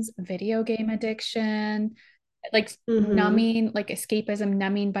phones, video game addiction, like Mm-hmm. numbing, like escapism,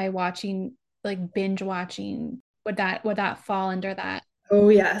 numbing by watching, like binge watching. Would that fall under that? Oh,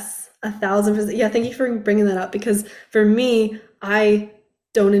 yes, 1,000%. Yeah, thank you for bringing that up because for me, I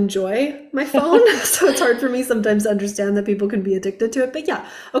don't enjoy my phone. So it's hard for me sometimes to understand that people can be addicted to it. But yeah,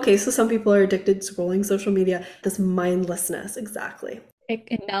 okay, so some people are addicted to scrolling social media, this mindlessness, exactly.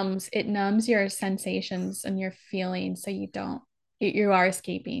 It numbs your sensations and your feelings so you are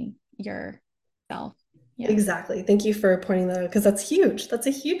escaping yourself. Yeah. Exactly. Thank you for pointing that out because that's huge. That's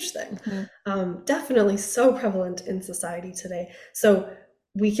a huge thing. Mhm. Definitely so prevalent in society today. So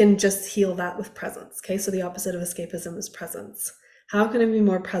we can just heal that with presence. Okay. So the opposite of escapism is presence. How can I be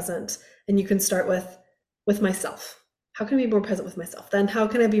more present? And you can start with myself. How can I be more present with myself? Then how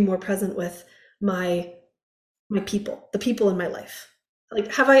can I be more present with my my people, the people in my life?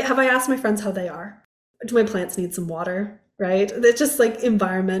 Like have I asked my friends how they are? Do my plants need some water? Right? It's just like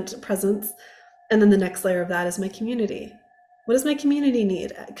environment presence. And then the next layer of that is my community. What does my community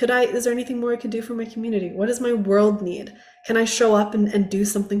need? Is there anything more I could do for my community? What does my world need? Can I show up and do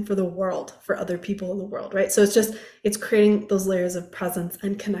something for the world, for other people in the world, right? So it's creating those layers of presence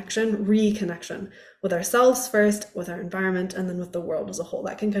and connection, reconnection with ourselves first, with our environment, and then with the world as a whole.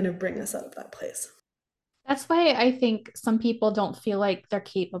 That can kind of bring us out of that place. That's why I think some people don't feel like they're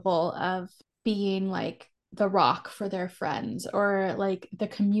capable of being like the rock for their friends or like the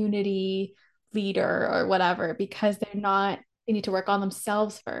community leader or whatever because they need to work on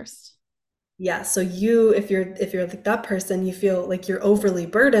themselves first. Yeah, so if you're like that person, you feel like you're overly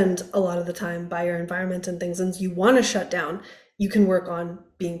burdened a lot of the time by your environment and things, and you want to shut down, you can work on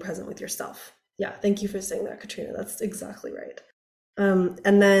being present with yourself. Yeah, thank you for saying that, Katrina. That's exactly right.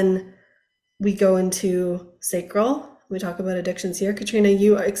 And then we go into sacral. We talk about addictions here. Katrina,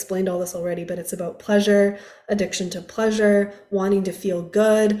 you explained all this already, but it's about pleasure, addiction to pleasure, wanting to feel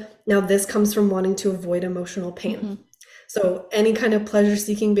good. Now, this comes from wanting to avoid emotional pain. Mm-hmm. So, any kind of pleasure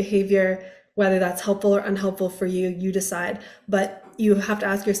seeking behavior, whether that's helpful or unhelpful for you, you decide. But you have to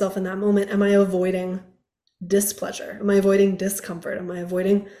ask yourself in that moment, am I avoiding displeasure? Am I avoiding discomfort? Am I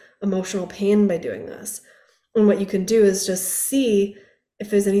avoiding emotional pain by doing this? And what you can do is just see if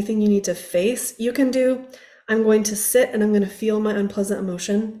there's anything you need to face. You can do, I'm going to sit and I'm going to feel my unpleasant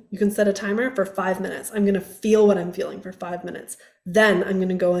emotion. You can set a timer for 5 minutes. I'm going to feel what I'm feeling for 5 minutes. Then I'm going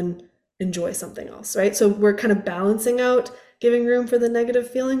to go and enjoy something else, right? So we're kind of balancing out giving room for the negative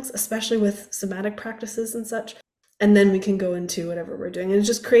feelings, especially with somatic practices and such. And then we can go into whatever we're doing. And it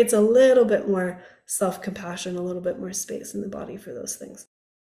just creates a little bit more self compassion, a little bit more space in the body for those things.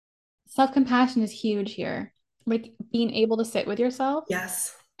 Self-compassion is huge here. Like being able to sit with yourself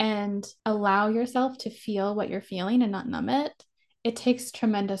Yes. and allow yourself to feel what you're feeling and not numb it. It takes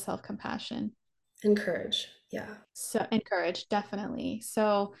tremendous self-compassion. Encourage. Yeah. So encourage, definitely.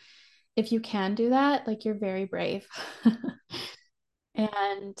 So if you can do that, like you're very brave.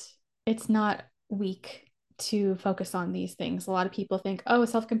 And it's not weak to focus on these things. A lot of people think, oh,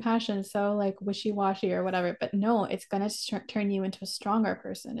 self-compassion is so like wishy-washy or whatever, but no, it's going to turn you into a stronger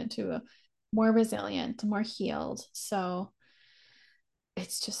person, into a more resilient, more healed. So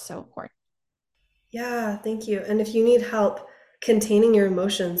it's just so important. Yeah, thank you. And if you need help containing your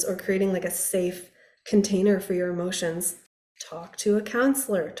emotions or creating like a safe container for your emotions, talk to a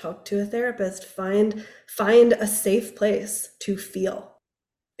counselor, talk to a therapist, find a safe place to feel.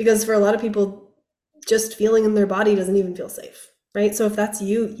 Because for a lot of people, just feeling in their body doesn't even feel safe, right? So if that's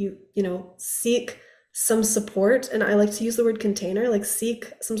you seek some support, and I like to use the word container, like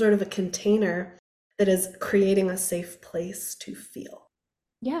seek some sort of a container that is creating a safe place to feel.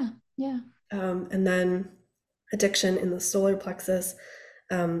 Yeah, yeah. And then addiction in the solar plexus.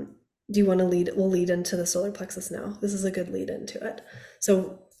 Do you want to lead? We'll lead into the solar plexus now. This is a good lead into it.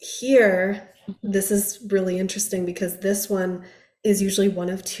 So here, Mhm. this is really interesting because this one is usually one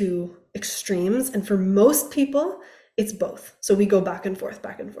of two extremes. And for most people, it's both. So we go back and forth,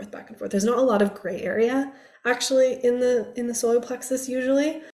 back and forth, back and forth. There's not a lot of gray area actually in the solar plexus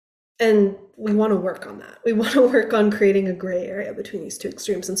usually. And we want to work on that. We want to work on creating a gray area between these two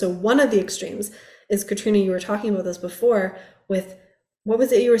extremes. And so one of the extremes is, Katrina, you were talking about this before with, what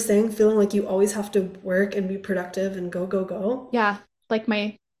was it you were saying? Feeling like you always have to work and be productive and go, go, go. Yeah. Like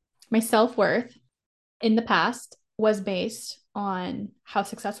my self-worth in the past was based on how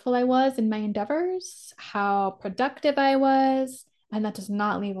successful I was in my endeavors, how productive I was, and that does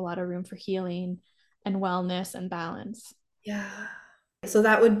not leave a lot of room for healing and wellness and balance. Yeah. So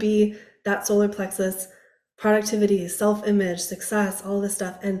that would be that solar plexus, productivity, self-image, success, all this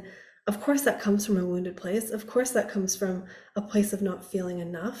stuff. And of course that comes from a wounded place. Of course that comes from a place of not feeling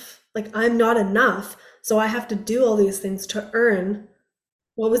enough. Like, I'm not enough, so I have to do all these things to earn.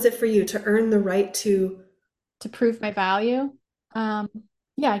 What was it for you? To earn the right to prove my value. Yeah,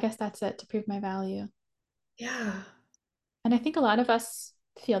 I guess that's it, to prove my value. Yeah. And I think a lot of us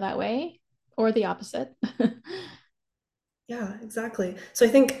feel that way, or the opposite. Yeah, exactly. So I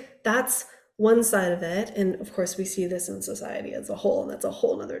think that's one side of it. And of course we see this in society as a whole, and that's a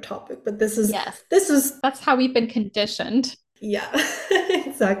whole nother topic. But Yes, that's how we've been conditioned. Yeah,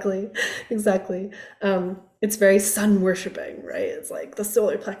 exactly. Exactly. It's very sun worshiping, right? It's like the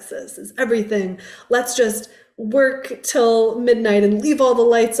solar plexus is everything. Let's just work till midnight and leave all the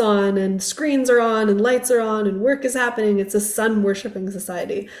lights on, and screens are on and lights are on and work is happening. It's a sun worshiping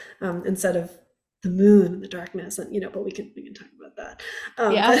society, instead of the moon and the darkness, and but we can talk about that.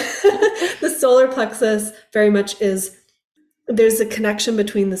 Yeah. But the solar plexus very much is, there's a connection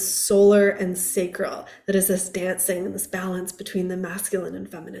between the solar and sacral that is this dancing and this balance between the masculine and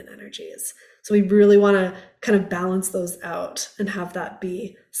feminine energies. So we really want to kind of balance those out and have that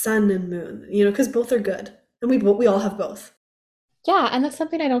be sun and moon, because both are good, and we all have both. Yeah, and that's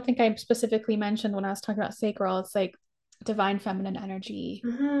something I don't think I specifically mentioned when I was talking about sacral. It's like divine feminine energy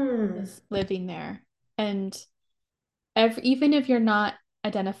is living there. And even if you're not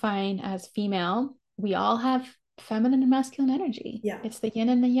identifying as female, we all have feminine and masculine energy. Yeah. It's the yin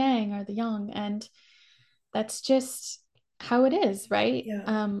and the yang, or the yang, and that's just how it is, right?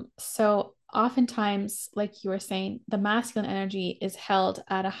 Yeah. So oftentimes, like you were saying, the masculine energy is held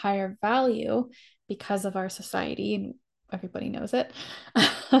at a higher value because of our society, and everybody knows it.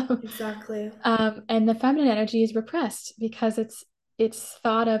 Exactly. And the feminine energy is repressed because it's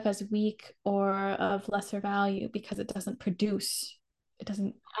thought of as weak or of lesser value because it doesn't produce, it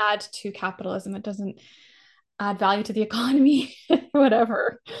doesn't add to capitalism, it doesn't add value to the economy,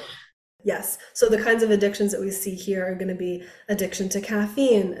 whatever. Yes. So the kinds of addictions that we see here are going to be addiction to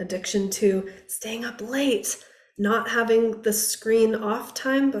caffeine, addiction to staying up late, not having the screen off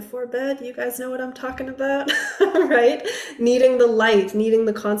time before bed. You guys know what I'm talking about, right? Needing the light, needing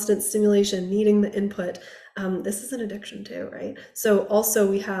the constant stimulation, needing the input. This is an addiction too, right? So also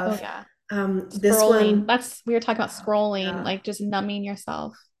we have this scrolling. one. We were talking about scrolling, like just numbing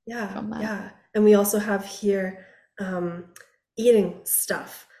yourself from that. Yeah. And we also have here eating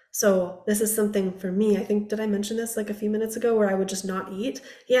stuff. So this is something for me, I think, did I mention this like a few minutes ago, where I would just not eat?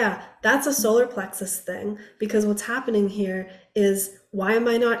 Yeah, that's a solar plexus thing, because what's happening here is, why am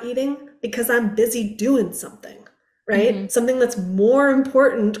I not eating? Because I'm busy doing something, right? Mm-hmm. Something that's more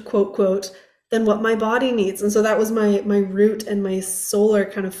important, quote, quote, than what my body needs. And so that was my root and my solar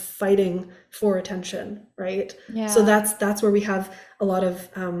kind of fighting for attention, right? Yeah. So that's where we have a lot of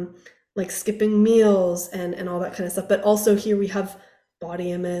like skipping meals and all that kind of stuff. But also here we have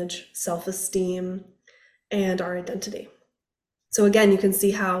body image, self-esteem, and our identity. So again, you can see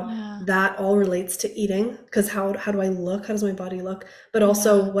how that all relates to eating, because how do I look? How does my body look? But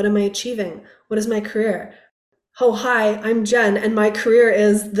also, what am I achieving? What is my career? Oh, hi, I'm Jen, and my career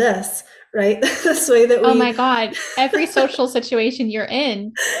is this, right? This way that we... Oh my God. Every social situation you're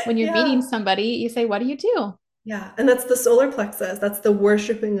in, when you're meeting somebody, you say, what do you do? Yeah, and that's the solar plexus. That's the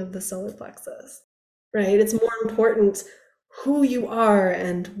worshiping of the solar plexus, right? It's more important who you are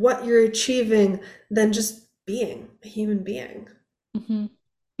and what you're achieving than just being a human being. Mm-hmm.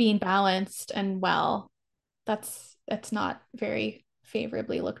 Being balanced and well. That's not very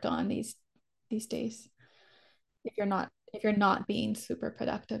favorably looked on these days. If you're not being super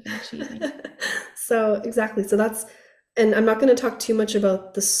productive and achieving. So exactly. So that's, and I'm not going to talk too much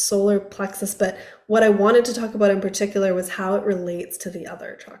about the solar plexus, but what I wanted to talk about in particular was how it relates to the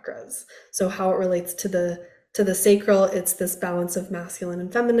other chakras. So how it relates to the sacral, it's this balance of masculine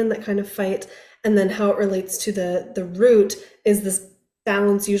and feminine that kind of fight. And then how it relates to the root is this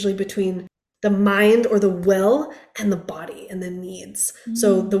balance usually between the mind or the will and the body and the needs.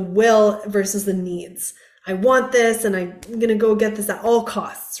 So the will versus the needs. I want this and I'm going to go get this at all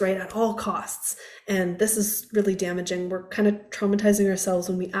costs, right? At all costs. And this is really damaging. We're kind of traumatizing ourselves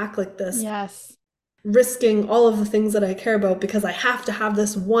when we act like this, Yes. risking all of the things that I care about because I have to have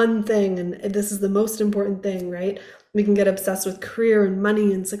this one thing and this is the most important thing, right? We can get obsessed with career and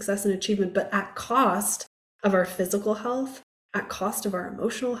money and success and achievement, but at cost of our physical health, at cost of our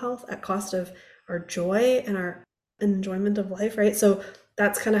emotional health, at cost of our joy and our enjoyment of life, right? So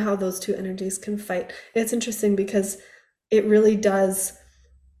that's kind of how those two energies can fight. It's interesting because it really does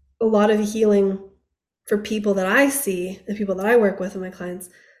a lot of healing for people that I see, the people that I work with and my clients,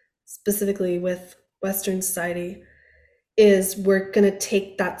 specifically with Western society, is we're going to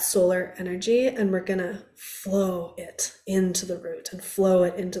take that solar energy and we're going to flow it into the root and flow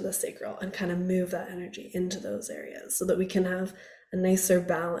it into the sacral and kind of move that energy into those areas so that we can have a nicer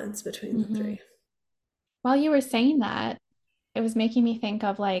balance between the three. While you were saying that, it was making me think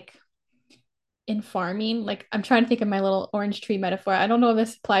of like in farming, like I'm trying to think of my little orange tree metaphor. I don't know if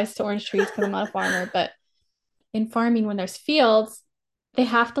this applies to orange trees because I'm not a farmer, but in farming, when there's fields, they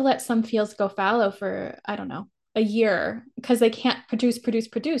have to let some fields go fallow for, I don't know, a year because they can't produce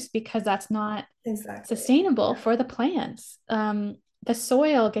because that's not sustainable for the plants. The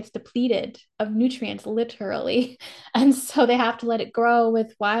soil gets depleted of nutrients literally. And so they have to let it grow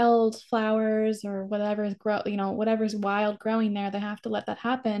with wildflowers or whatever's whatever's wild growing there. They have to let that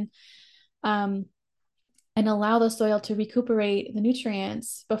happen. Um, and allow the soil to recuperate the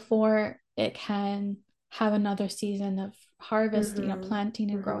nutrients before it can have another season of harvest, planting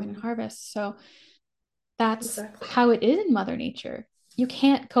and growing and harvest. So that's how it is in Mother Nature. You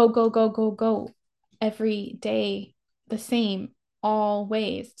can't go every day the same,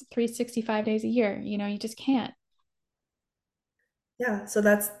 always, 365 days a year. You just can't. Yeah, so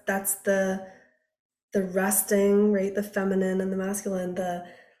that's the resting, right? The feminine and the masculine,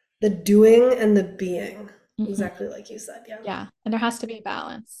 the doing and the being. Exactly like you said. Yeah. Yeah. And there has to be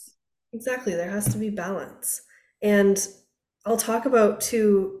balance. Exactly. There has to be balance. And I'll talk about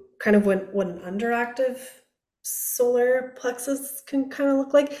too kind of what an underactive solar plexus can kind of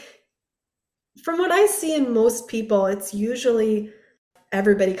look like. From what I see in most people, it's usually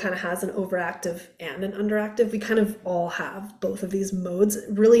everybody kind of has an overactive and an underactive. We kind of all have both of these modes.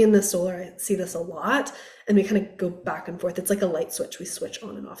 Really in the solar, I see this a lot, and we kind of go back and forth. It's like a light switch. We switch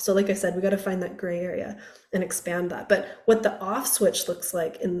on and off. So like I said, we got to find that gray area and expand that. But what the off switch looks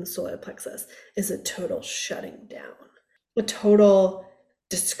like in the solar plexus is a total shutting down, a total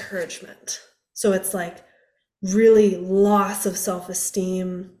discouragement. So it's like really loss of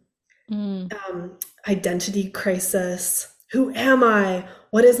self-esteem, identity crisis. Who am I?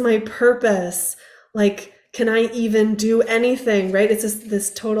 What is my purpose? Like, can I even do anything? Right? It's just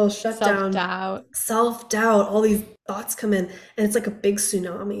this total shutdown. Self-doubt. All these thoughts come in, and it's like a big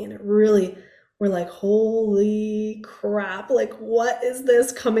tsunami. And it really, we're like, holy crap! Like, what is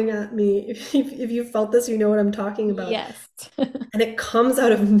this coming at me? If you felt this, you know what I'm talking about. Yes. And it comes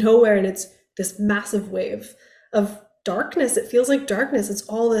out of nowhere, and it's this massive wave of darkness. It feels like darkness. It's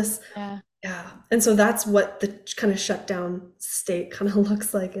all this. Yeah. And so that's what the kind of shutdown state kind of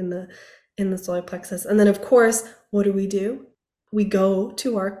looks like in the solar plexus. And then of course, what do? We go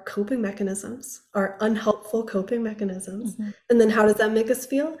to our coping mechanisms, our unhelpful coping mechanisms. And then how does that make us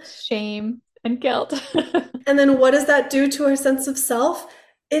feel? Shame and guilt. And then what does that do to our sense of self?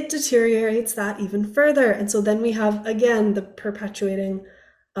 It deteriorates that even further. And so then we have, again, the perpetuating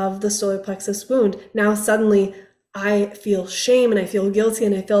of the solar plexus wound. Now suddenly I feel shame and I feel guilty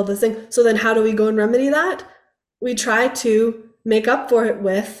and I feel this thing. So then how do we go and remedy that? We try to make up for it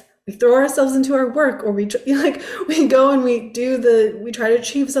we throw ourselves into our work, or we go and we try to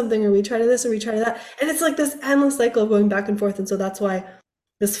achieve something, or we try to this or we try to that. And it's like this endless cycle of going back and forth. And so that's why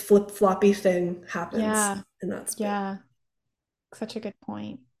this flip-floppy thing happens in that space. Yeah. Such a good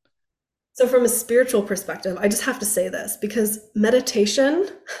point. So from a spiritual perspective, I just have to say this because meditation,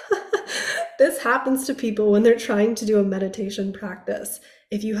 this happens to people when they're trying to do a meditation practice.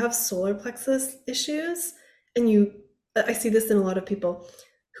 If you have solar plexus issues, and I see this in a lot of people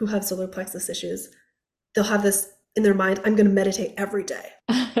who have solar plexus issues, they'll have this in their mind, I'm going to meditate every day.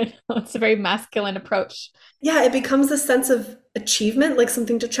 It's a very masculine approach. Yeah, it becomes a sense of achievement, like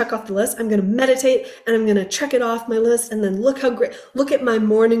something to check off the list. I'm going to meditate and I'm going to check it off my list. And then look how great, look at my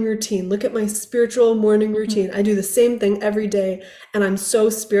morning routine. Look at my spiritual morning routine. I do the same thing every day and I'm so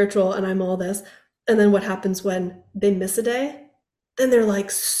spiritual and I'm all this. And then what happens when they miss a day? Then they're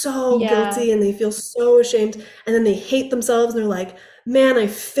like so guilty and they feel so ashamed. And then they hate themselves and they're like, man, I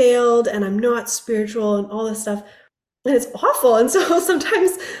failed and I'm not spiritual and all this stuff. And it's awful. And so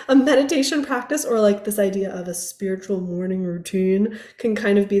sometimes a meditation practice or like this idea of a spiritual morning routine can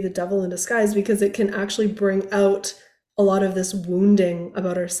kind of be the devil in disguise, because it can actually bring out a lot of this wounding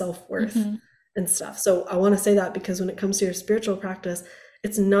about our self-worth and stuff. So I want to say that, because when it comes to your spiritual practice,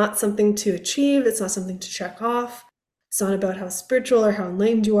 it's not something to achieve. It's not something to check off. It's not about how spiritual or how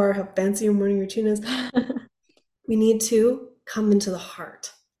enlightened you are, how fancy your morning routine is. We need to come into the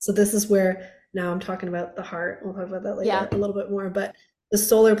heart. So this is where, now I'm talking about the heart. We'll talk about that later a little bit more, but the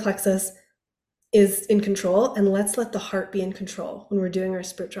solar plexus is in control, and let's let the heart be in control when we're doing our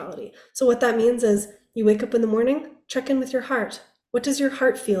spirituality. So what that means is, you wake up in the morning, check in with your heart. What does your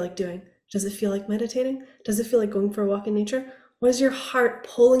heart feel like doing? Does it feel like meditating? Does it feel like going for a walk in nature? What is your heart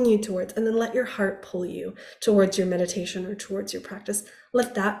pulling you towards? And then let your heart pull you towards your meditation or towards your practice.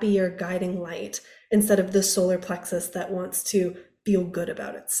 Let that be your guiding light, instead of the solar plexus that wants to feel good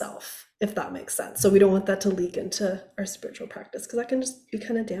about itself, if that makes sense. So we don't want that to leak into our spiritual practice, because that can just be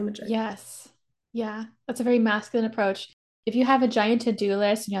kind of damaging. Yes. Yeah. That's a very masculine approach. If you have a giant to-do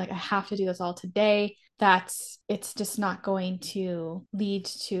list and you're like, I have to do this all today, it's just not going to lead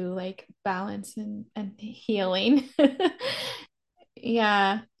to like balance and healing.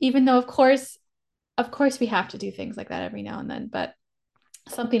 Yeah. Even though of course we have to do things like that every now and then, but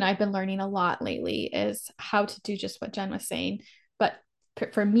something I've been learning a lot lately is how to do just what Jen was saying. But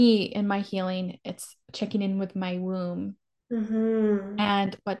for me, in my healing, it's checking in with my womb.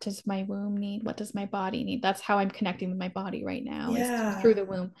 And what does my womb need? What does my body need? That's how I'm connecting with my body right now, is through the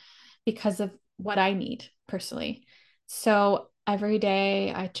womb, because of what I need personally. So every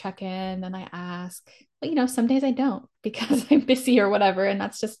day I check in and I ask, but some days I don't because I'm busy or whatever. And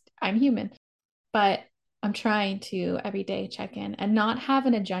that's just, I'm human. But I'm trying to every day check in and not have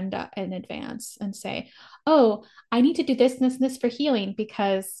an agenda in advance and say, oh, I need to do this and this and this for healing,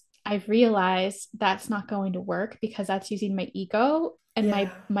 because I've realized that's not going to work, because that's using my ego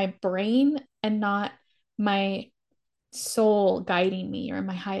and my brain, and not my soul guiding me, or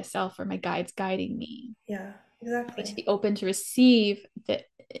my highest self or my guides guiding me. Yeah, exactly. I need to be open to receive the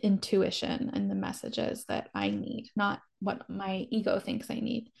intuition and the messages that I need, not what my ego thinks I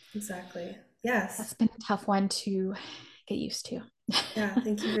need. Exactly. Yes. That's been a tough one to get used to. Yeah,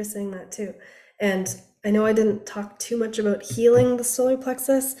 thank you for saying that too. And I know I didn't talk too much about healing the solar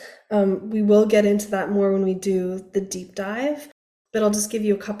plexus. We will get into that more when we do the deep dive, but I'll just give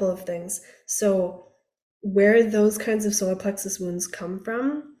you a couple of things. So where those kinds of solar plexus wounds come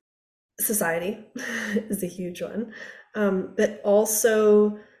from, society is a huge one, but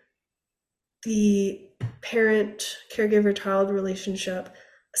also the parent caregiver child relationship,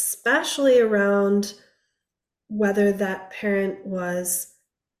 especially around whether that parent was,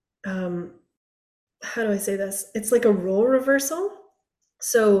 how do I say this? It's like a role reversal.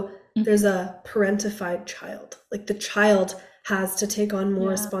 So there's a parentified child, like the child has to take on more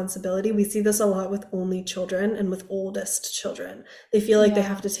responsibility. We see this a lot with only children and with oldest children. They feel like they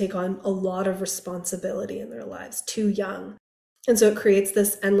have to take on a lot of responsibility in their lives, too young. And so it creates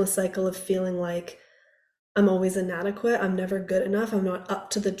this endless cycle of feeling like, I'm always inadequate, I'm never good enough, I'm not up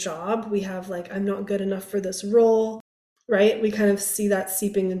to the job. We have like, I'm not good enough for this role, right? We kind of see that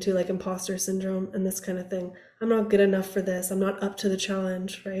seeping into like imposter syndrome and this kind of thing. I'm not good enough for this, I'm not up to the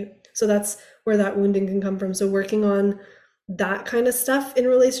challenge, right? So that's where that wounding can come from. So working on that kind of stuff in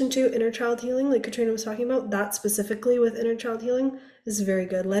relation to inner child healing, like Katrina was talking about, that specifically with inner child healing is very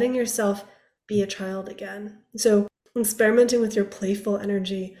good. Letting yourself be a child again. So experimenting with your playful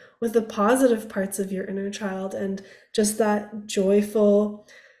energy, with the positive parts of your inner child, and just that joyful,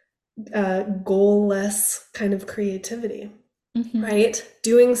 goal-less kind of creativity, right?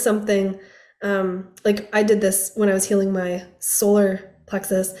 Doing something, like I did this when I was healing my solar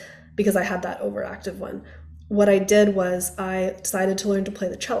plexus, because I had that overactive one. What I did was I decided to learn to play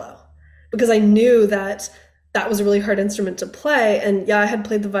the cello, because I knew that was a really hard instrument to play. And yeah, I had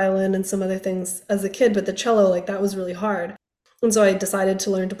played the violin and some other things as a kid, but the cello, like that was really hard. And so I decided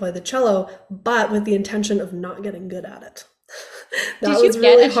to learn to play the cello, but with the intention of not getting good at it. That was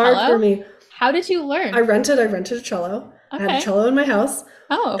really hard for me. How did you learn? I rented a cello. Okay. I had a cello in my house.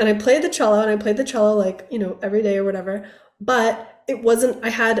 Oh. And I played the cello like, every day or whatever. But it wasn't, I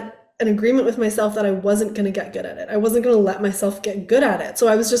had an agreement with myself that I wasn't going to get good at it. I wasn't going to let myself get good at it. So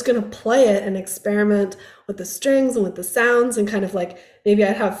I was just going to play it and experiment with the strings and with the sounds, and kind of like, maybe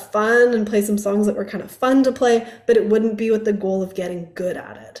I'd have fun and play some songs that were kind of fun to play, but it wouldn't be with the goal of getting good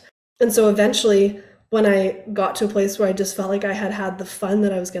at it. And so eventually, when I got to a place where I just felt like I had the fun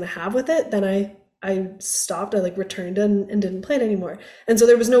that I was going to have with it, then I stopped, I like returned it and didn't play it anymore. And so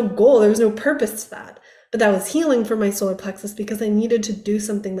there was no goal, there was no purpose to that. But that was healing for my solar plexus because I needed to do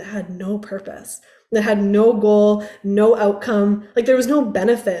something that had no purpose, that had no goal, no outcome. Like there was no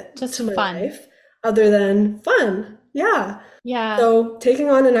benefit Just to my fun. life other than fun. Yeah. Yeah. So taking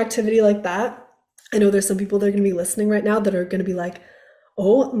on an activity like that, I know there's some people that are going to be listening right now that are going to be like,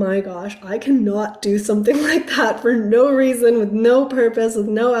 oh my gosh, I cannot do something like that for no reason, with no purpose, with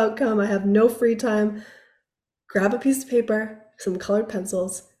no outcome. I have no free time. Grab a piece of paper, some colored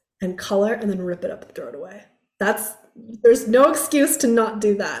pencils, and color, and then rip it up and throw it away. That's, there's no excuse to not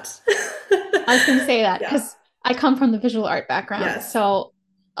do that. I was going to say that Yeah. because I come from the visual art background. Yes. So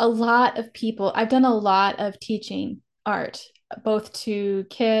a lot of people, I've done a lot of teaching art, both to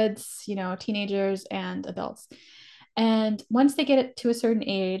kids, teenagers and adults. And once they get it to a certain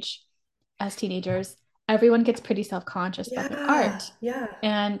age, as teenagers, everyone gets pretty self-conscious about their Yeah. art. Yeah.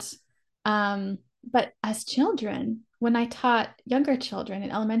 And but as children, when I taught younger children in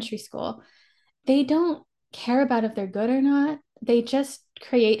elementary school, they don't care about if they're good or not. They just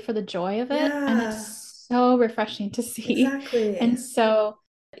create for the joy of it. And Yeah. it's so refreshing to see. Exactly. And so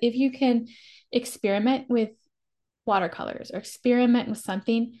if you can experiment with watercolors or experiment with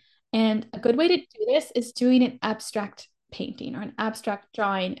something, and a good way to do this is doing an abstract painting or an abstract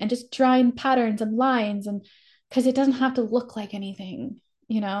drawing and just drawing patterns and lines, and because it doesn't have to look like anything,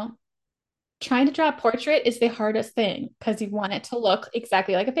 you know trying to draw a portrait is the hardest thing because you want it to look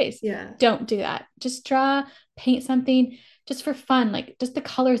exactly like a face. Yeah. Don't do that. Just draw, paint something just for fun, like just the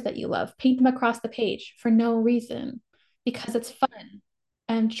colors that you love. Paint them across the page for no reason because it's fun.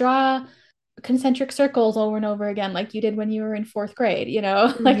 And draw concentric circles over and over again, like you did when you were in fourth grade, like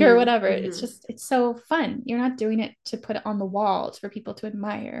or Mm-hmm. whatever. Mm-hmm. It's so fun. You're not doing it to put it on the walls for people to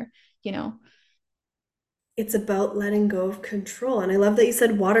admire, you know. It's about letting go of control. And I love that you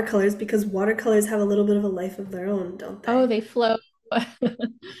said watercolors because watercolors have a little bit of a life of their own, don't Oh, they? they flow.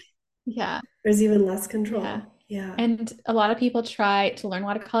 Yeah. There's even less Yeah. control. Yeah. And a lot of people try to learn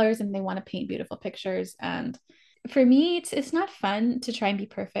watercolors and they want to paint beautiful pictures. And for me, it's not fun to try and be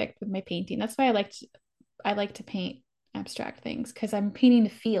perfect with my painting. That's why I like to paint abstract things because I'm painting a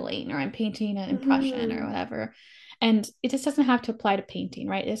feeling or I'm painting an impression or Mm-hmm. whatever. And it just doesn't have to apply to painting,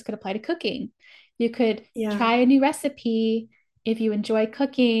 right? This could apply to cooking. You could Yeah. try a new recipe if you enjoy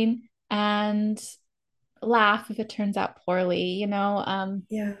cooking and laugh if it turns out poorly,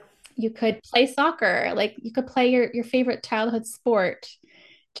 Yeah. you could play soccer, like you could play your favorite childhood sport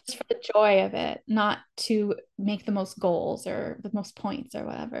just for the joy of it, not to make the most goals or the most points or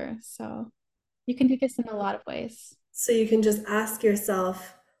whatever. So you can do this in a lot of ways. So you can just ask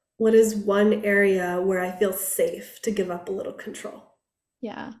yourself, what is one area where I feel safe to give up a little control?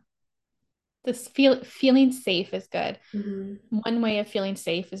 Yeah. This feeling safe is good. Mm-hmm. One way of feeling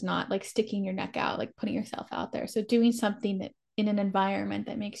safe is not like sticking your neck out, like putting yourself out there. So doing something that in an environment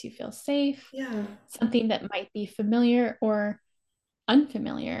that makes you feel safe, Yeah. something that might be familiar or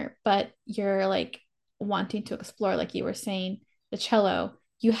unfamiliar, but you're like wanting to explore, like you were saying, the cello,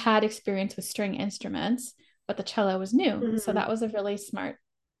 you had experience with string instruments, but the cello was new. So Mm-hmm. that was a really smart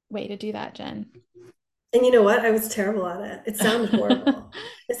way to do that, Jen. And you know what? I was terrible at it. It sounded horrible.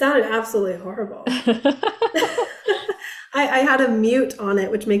 It sounded absolutely horrible. I had a mute on it,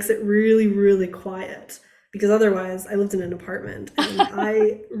 which makes it really, really quiet because otherwise I lived in an apartment and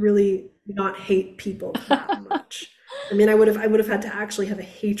I really do not hate people that much. I mean, I would have had to actually have a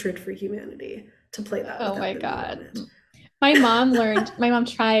hatred for humanity to play that Oh without my the mute God. on it. My mom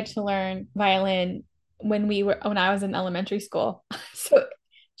tried to learn violin when I was in elementary school. So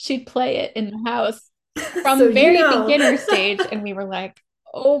she'd play it in the house So from you very know. beginner stage, and we were like,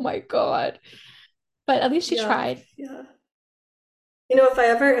 oh my God. But at least she Yeah, tried. yeah. You know, if I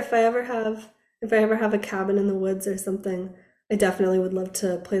ever have a cabin in the woods or something, I definitely would love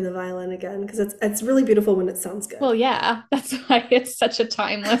to play the violin again because it's really beautiful when it sounds Well, good. yeah, that's why it's such a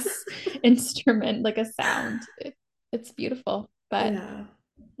timeless instrument, like a sound. It's beautiful. But Yeah.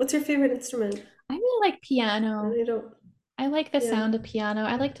 What's your favorite instrument? I really like piano. I don't. I like the Yeah. sound of piano.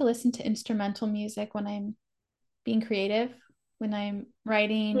 I like to listen to instrumental music when I'm being creative, when I'm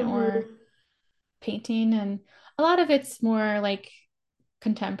writing or Mm-hmm. painting. And a lot of it's more like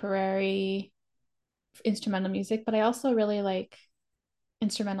contemporary instrumental music, but I also really like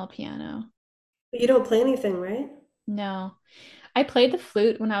instrumental piano. But you don't play anything, right? No, I played the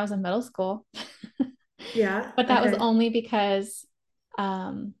flute when I was in middle school, Yeah, but I that was heard. only because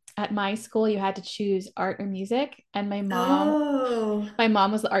at my school you had to choose art or music, and my mom Oh. my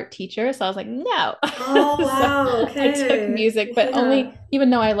mom was the art teacher, so I was like, no. Oh, So wow. I took Okay. music, but Yeah. only even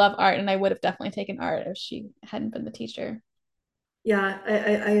though I love art, and I would have definitely taken art if she hadn't been the teacher. Yeah,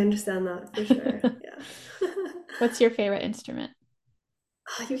 I understand that for sure. Yeah. What's your favorite instrument?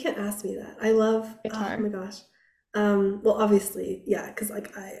 Oh, you can't ask me that. I love, oh Guitar. my gosh. Well, obviously, yeah, because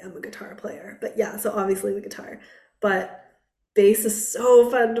like I am a guitar player, but yeah, so obviously the guitar. But bass is so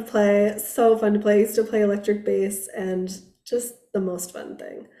fun to play, so fun to play. I used to play electric bass and just the most fun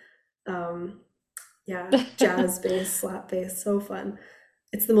thing. Um, yeah, jazz bass, slap bass, so fun.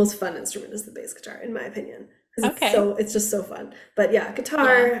 It's the most fun instrument is the bass guitar, in my opinion, because Okay. it's just so fun. But yeah, Yeah.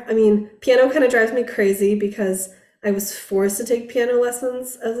 guitar, I mean, piano kind of drives me crazy because I was forced to take piano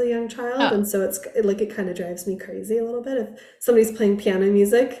lessons as a young child, Oh. and so like it kind of drives me crazy a little bit. If somebody's playing piano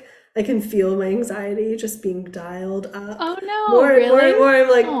music, I can feel my anxiety just being dialed up Oh no, more and more and really? more. I'm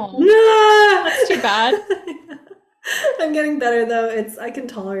like, Oh, that's too bad. nah! I'm getting better though. I can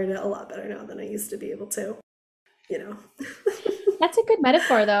tolerate it a lot better now than I used to be able to, you know. That's a good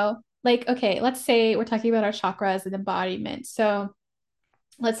metaphor though. Like, okay, let's say we're talking about our chakras and embodiment. So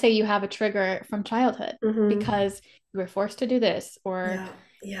let's say you have a trigger from childhood Hmm. because you were forced to do this, or Yeah,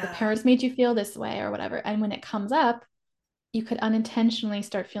 your yeah. parents made you feel this way, or whatever. And when it comes up, you could unintentionally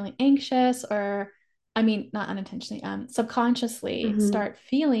start feeling anxious, or I mean, not unintentionally, subconsciously Hmm. start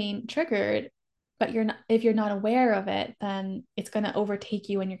feeling triggered. But you're not, if you're not aware of it, then it's going to overtake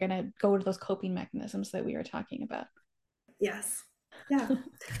you and you're going to go to those coping mechanisms that we were talking about. Yes. Yeah.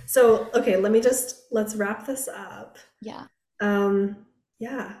 So, okay, let's wrap this up. Yeah. Um,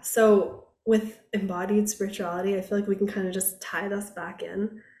 yeah. So with embodied spirituality, I feel like we can kind of just tie this back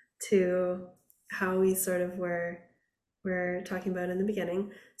in to how we sort of were talking about in the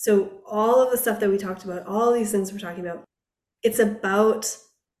beginning. So all of the stuff that we talked about, all these things we're talking about, it's about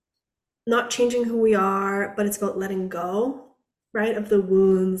not changing who we are, but it's about letting go, right? Of the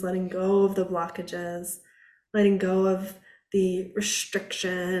wounds, letting go of the blockages, letting go of the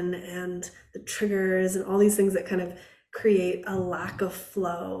restriction and the triggers and all these things that kind of create a lack of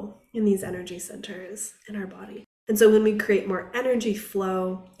flow in these energy centers in our body. And so when we create more energy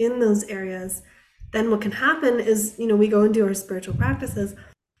flow in those areas, then what can happen is, we go and do our spiritual practices.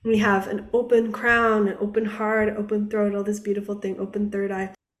 We have an open crown, an open heart, open throat, all this beautiful thing, open third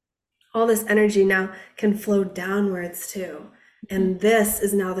eye, all this energy now can flow downwards too. Mhm. And this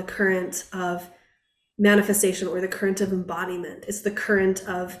is now the current of manifestation, or the current of embodiment. It's the current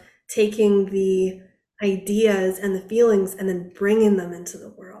of taking the ideas and the feelings and then bringing them into the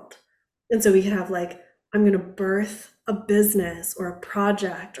world. And so we can have like, I'm going to birth a business or a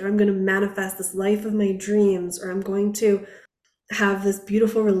project, or I'm going to manifest this life of my dreams, or I'm going to have this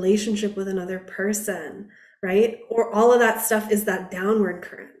beautiful relationship with another person, right? Or all of that stuff is that downward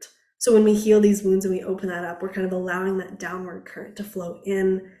current. So when we heal these wounds and we open that up, we're kind of allowing that downward current to flow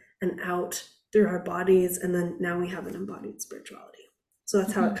in and out through our bodies. And then now we have an embodied spirituality. So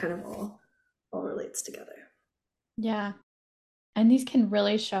that's how it Mhm. kind of all relates together. Yeah. And these can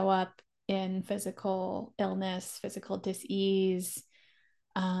really show up in physical illness, physical dis-ease.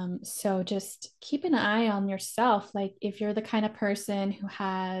 So just keep an eye on yourself. Like if you're the kind of person who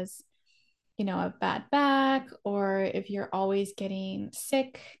has, a bad back, or if you're always getting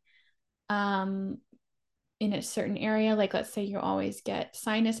sick, um, in a certain area, like let's say you always get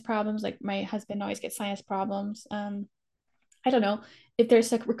sinus problems, like my husband always gets sinus problems. I don't know if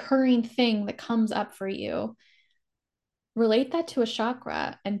there's a recurring thing that comes up for you, relate that to a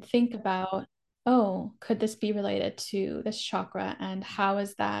chakra and think about, oh, could this be related to this chakra? And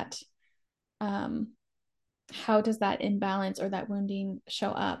um, how does that imbalance or that wounding show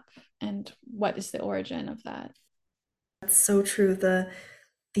up? And what is the origin of that? That's so true. The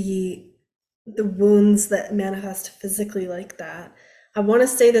the wounds that manifest physically like that. I want to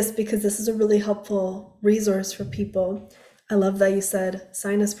say this because this is a really helpful resource for people. I love that you said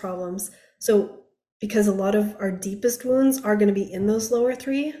sinus problems. So because a lot of our deepest wounds are going to be in those lower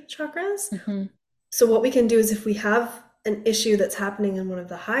three chakras. Mm-hmm. So what we can do is, if we have an issue that's happening in one of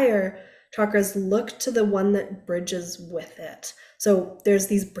the higher chakras, look to the one that bridges with it. So there's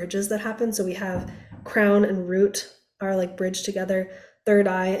these bridges that happen. So we have crown and root are like bridged together. Third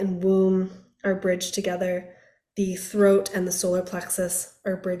eye and womb are bridged together. The throat and the solar plexus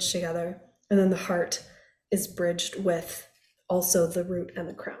are bridged together. And then the heart is bridged with also the root and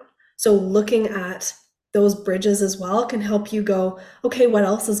the crown. So looking at those bridges as well can help you go, okay, what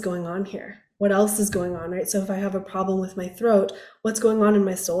else is going on here? What else is going on, right? So if I have a problem with my throat, what's going on in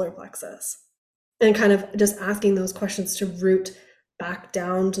my solar plexus? And kind of just asking those questions to root back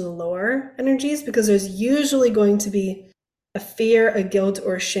down to the lower energies, because there's usually going to be a fear, a guilt,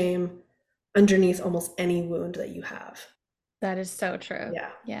 or a shame underneath almost any wound that you have. That is so true.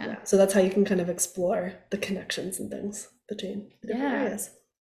 Yeah, Yeah. yeah. So that's how you can kind of explore the connections and things between the different Yeah. areas.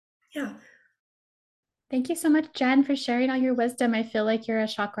 Yeah. Thank you so much, Jen, for sharing all your wisdom. I feel like you're a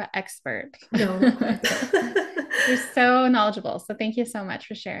chakra expert. No, not quite. You're so knowledgeable. So thank you so much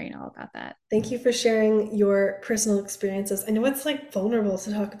for sharing all about that. Thank you for sharing your personal experiences. I know it's like vulnerable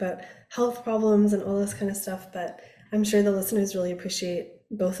to talk about health problems and all this kind of stuff, but I'm sure the listeners really appreciate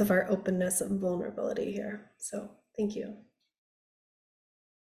both of our openness and vulnerability here. So thank you.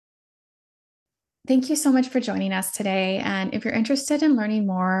 Thank you so much for joining us today. And if you're interested in learning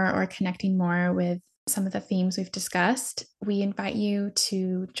more or connecting more with some of the themes we've discussed, we invite you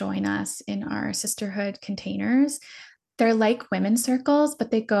to join us in our sisterhood containers. They're like women's circles,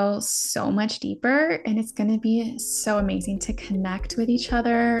 but they go so much deeper, and it's going to be so amazing to connect with each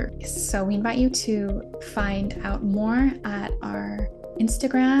other. So we invite you to find out more at our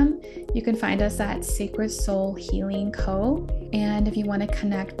Instagram. You can find us at Sacred Soul Healing Co. And if you want to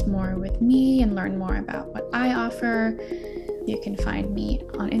connect more with me and learn more about what I offer, you can find me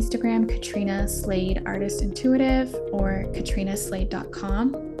on Instagram, Katrina Slade Artist Intuitive, or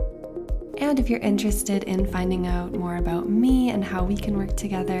katrinaslade.com. And if you're interested in finding out more about me and how we can work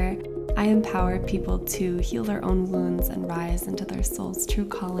together, I empower people to heal their own wounds and rise into their soul's true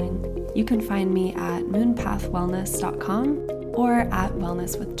calling. You can find me at moonpathwellness.com or at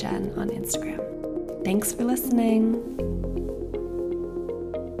Wellness with Jen on Instagram. Thanks for listening.